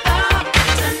together.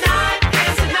 Tonight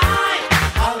is the night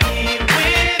I'll be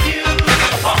with you.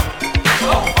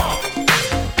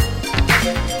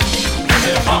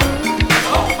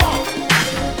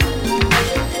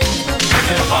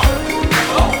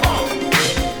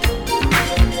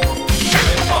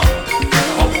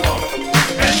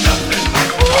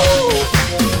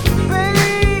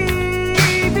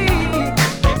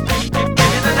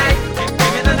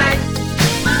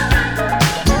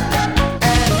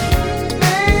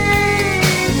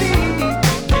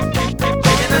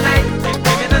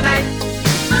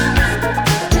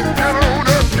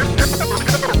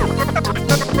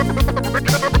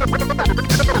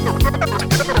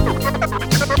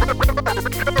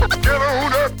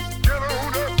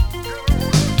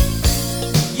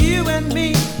 You and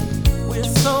me, we're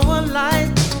so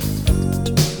alike.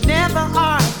 Never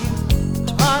argue,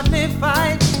 hardly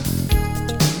fight.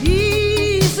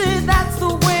 Easy, that's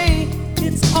the way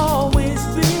it's always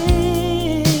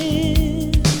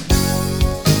been.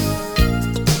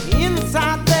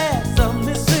 Inside there's a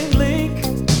missing link.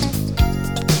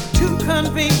 Too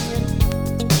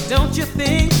convenient, don't you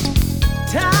think?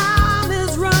 Time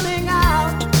is running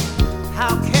out.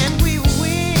 How can we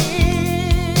win?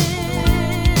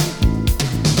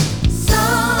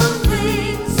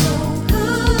 Something so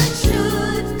good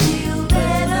should feel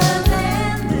better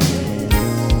than this.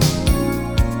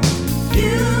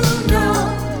 You know,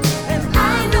 and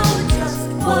I know just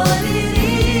what it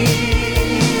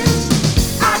is.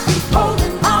 I keep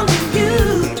holding on to you.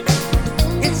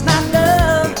 It's not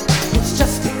love, it's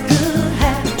just a good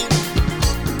habit.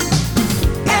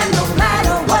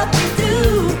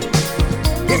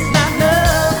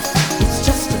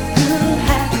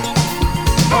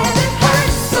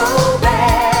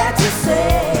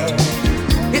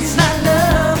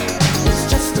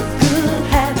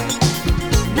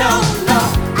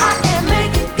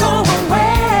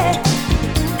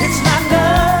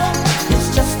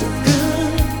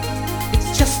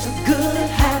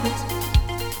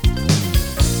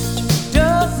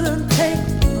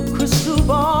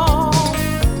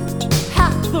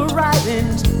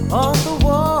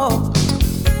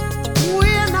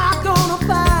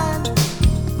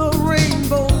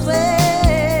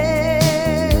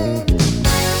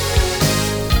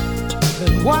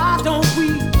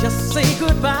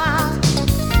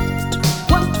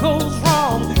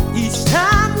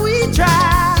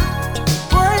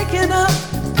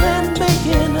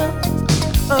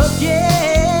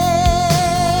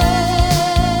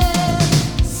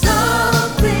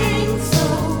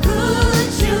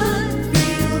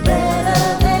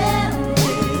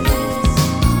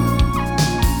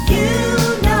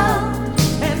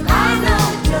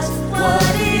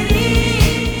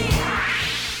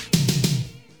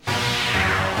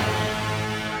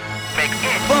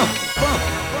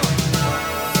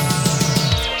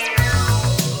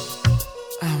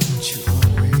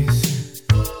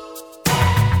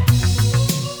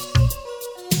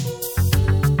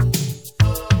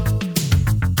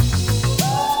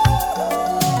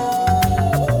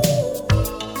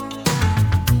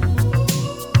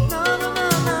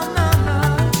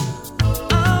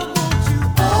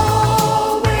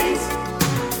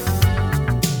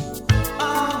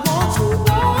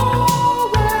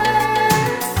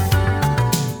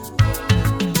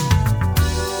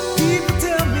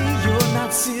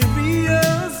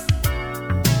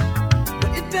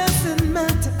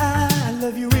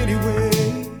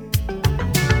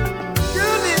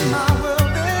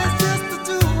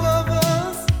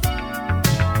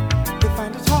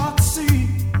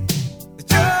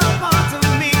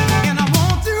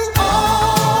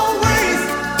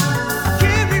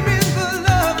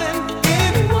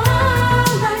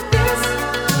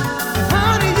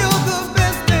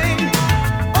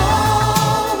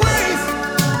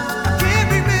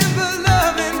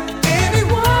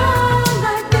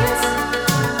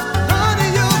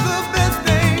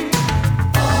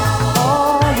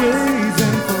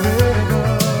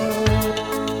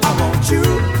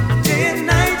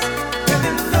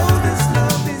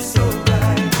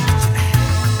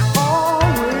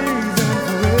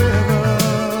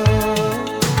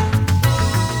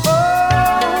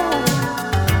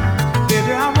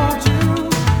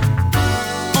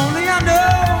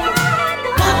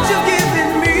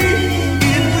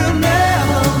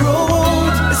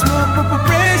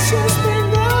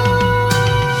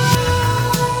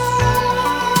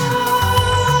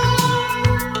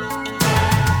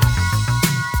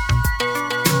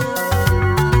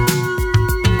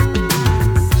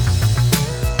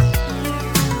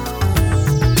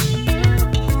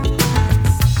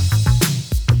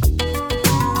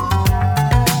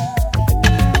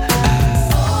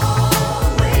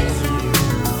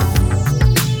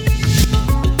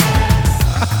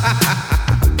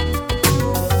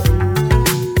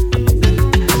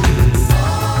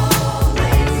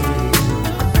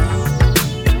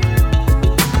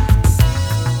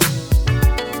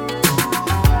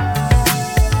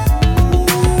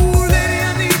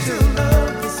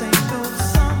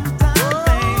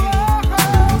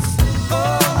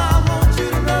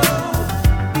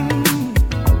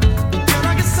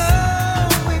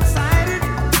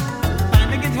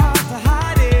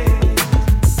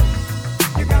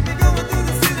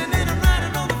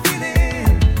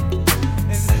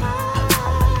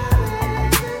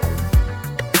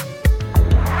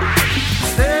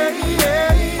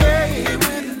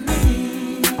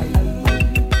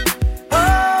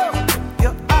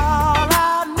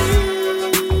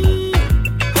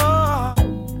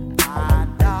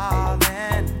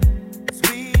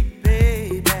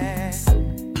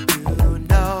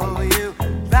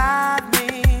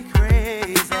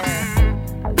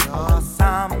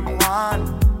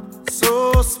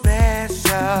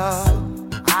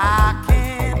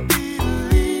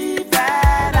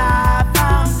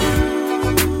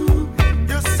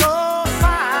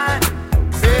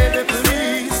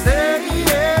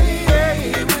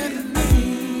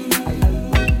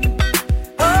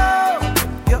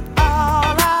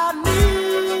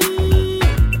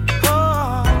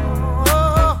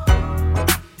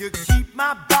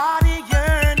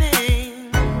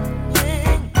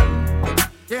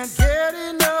 Can't get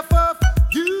enough of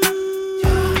you.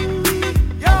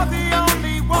 You're the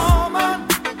only woman,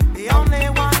 the only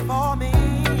one for me.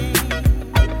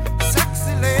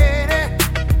 Sexy lady,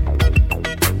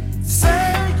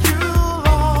 say you'll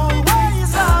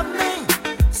always love me.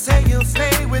 Say you'll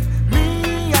stay with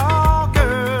me, oh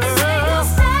girl. Say you'll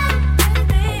stay with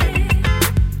me.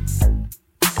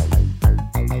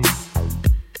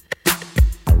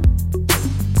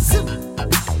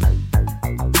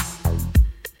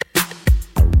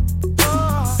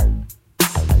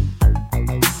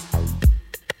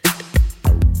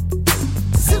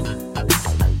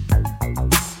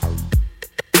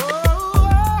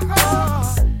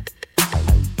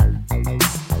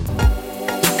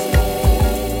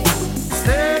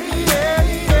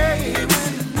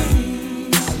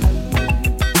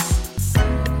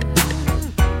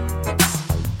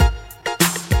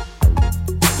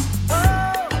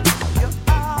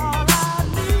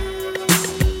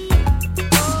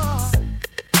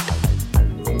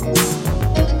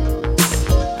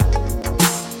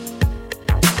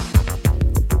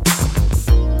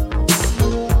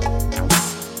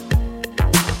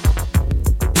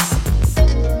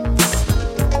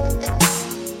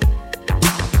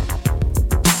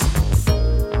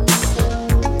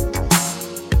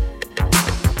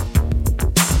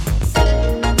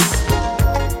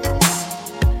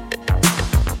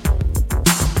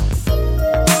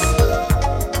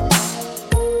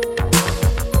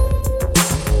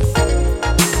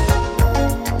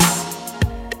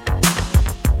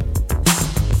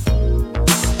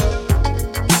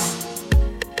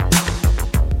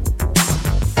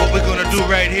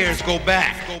 Go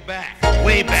back,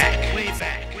 way back,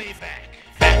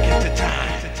 back into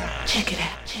time. Check it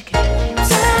out, check it out.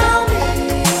 Tell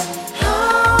me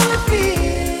how it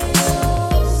feels.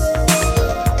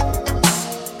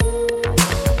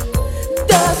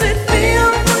 Does it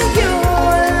feel for you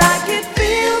like it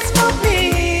feels for me?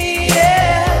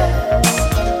 Yeah.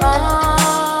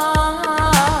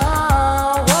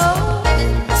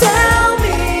 Tell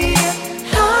me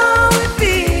how it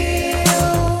feels.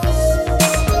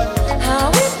 How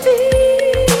it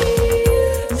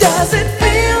feels. Does it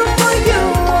feel for you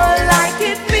like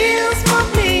it feels for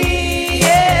me?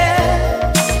 Yeah.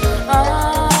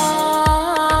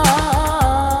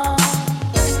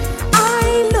 I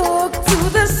look to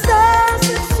the stars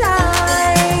to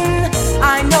shine. I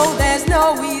know there's no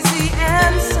easy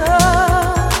answer.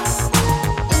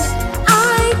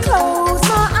 I close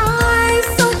my eyes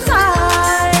so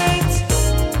tight.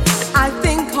 I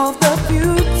think of the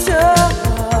future.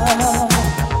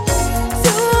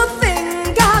 To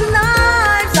think our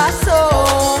lives are so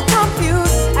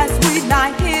confused as we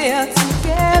lie here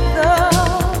together.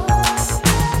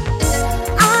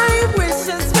 I wish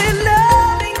us we're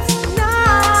loving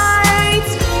tonight.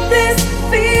 This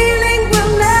feeling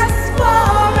will last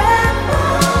forever.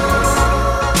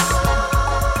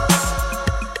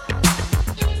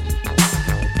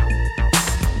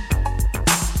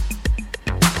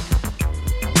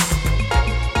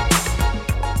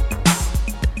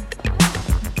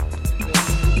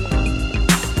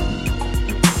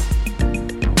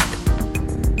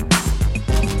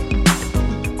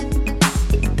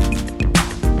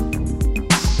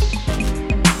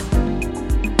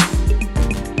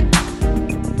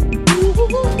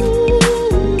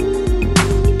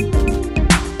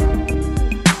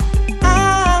 I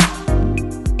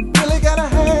really gotta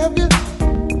have you,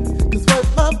 'cause what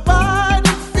my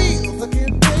body feels I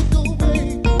can't take away.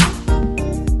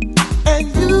 And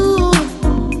you're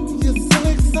so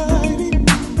exciting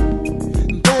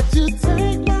that you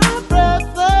take my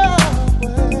breath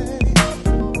away.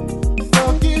 So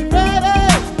get ready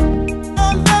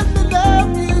and let me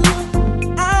love you.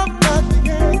 I'm not the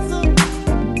answer,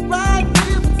 right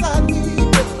here beside me.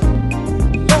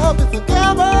 Love is a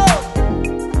gamble.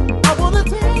 I wanna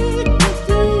take you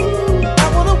through. I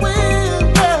wanna win,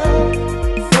 girl.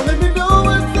 So let me know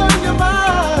what's on your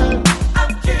mind.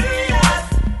 I'm curious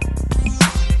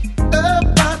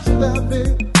about your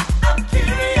loving. I'm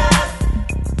curious.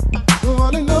 I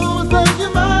wanna know what's on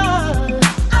your mind.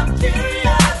 I'm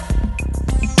curious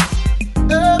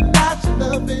about your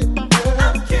loving.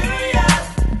 I'm curious.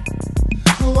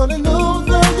 I wanna know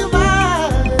what's on your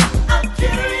mind. I'm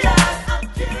curious. I'm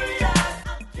curious.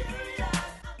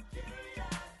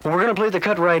 Well, we're going to play the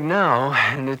cut right now,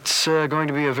 and it's going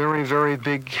to be a very, very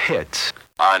big hit.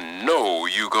 I know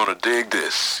you're gonna dig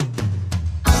this.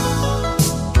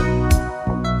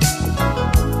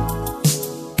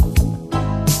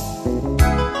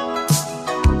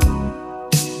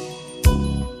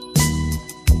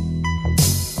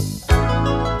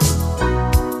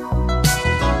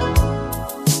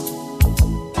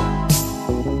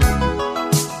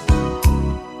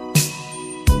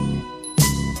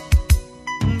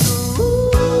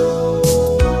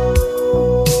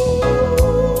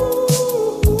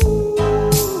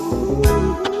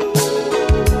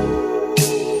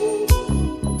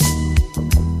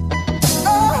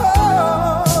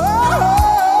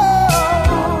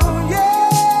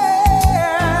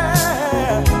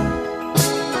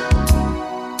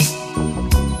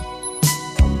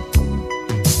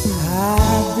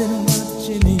 been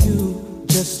watching you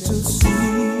just to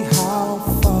see how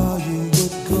far you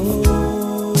would go.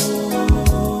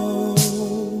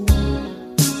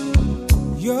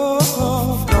 You're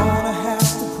gonna have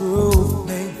to prove,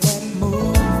 make that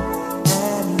move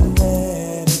and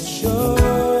let it show.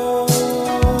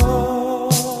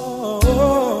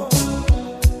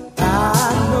 I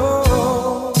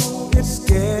know it's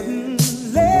getting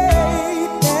late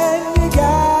and you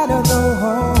gotta go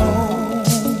home.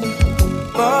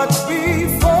 But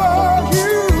before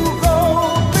you go,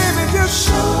 baby, just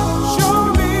show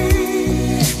me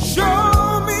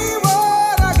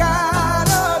what I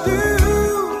gotta do.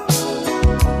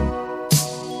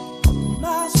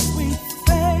 My sweet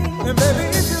thing, and baby,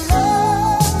 if you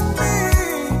love me,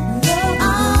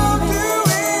 I'll do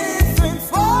anything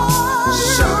for you.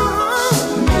 Show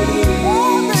me,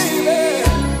 oh baby,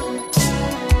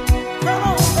 come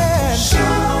on and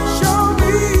show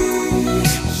me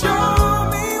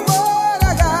what I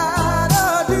gotta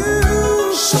do.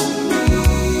 Show me,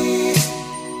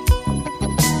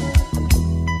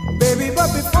 baby, but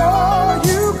before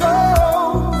you go,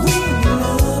 will you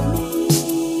love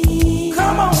me?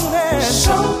 Come on and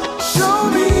show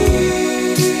me.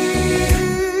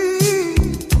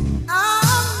 I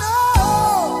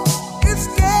know it's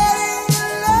getting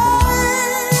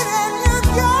late and you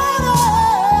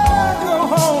gotta go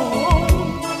home.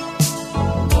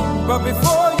 But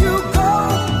before you go,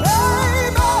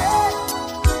 baby,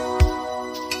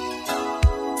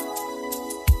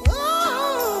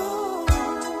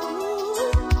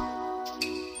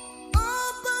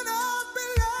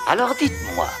 Alors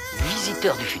dites-moi,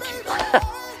 visiteur du futur,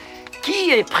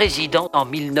 qui est président en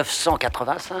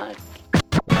 1985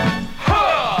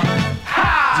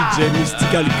 DJ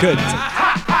Mystykal Kut.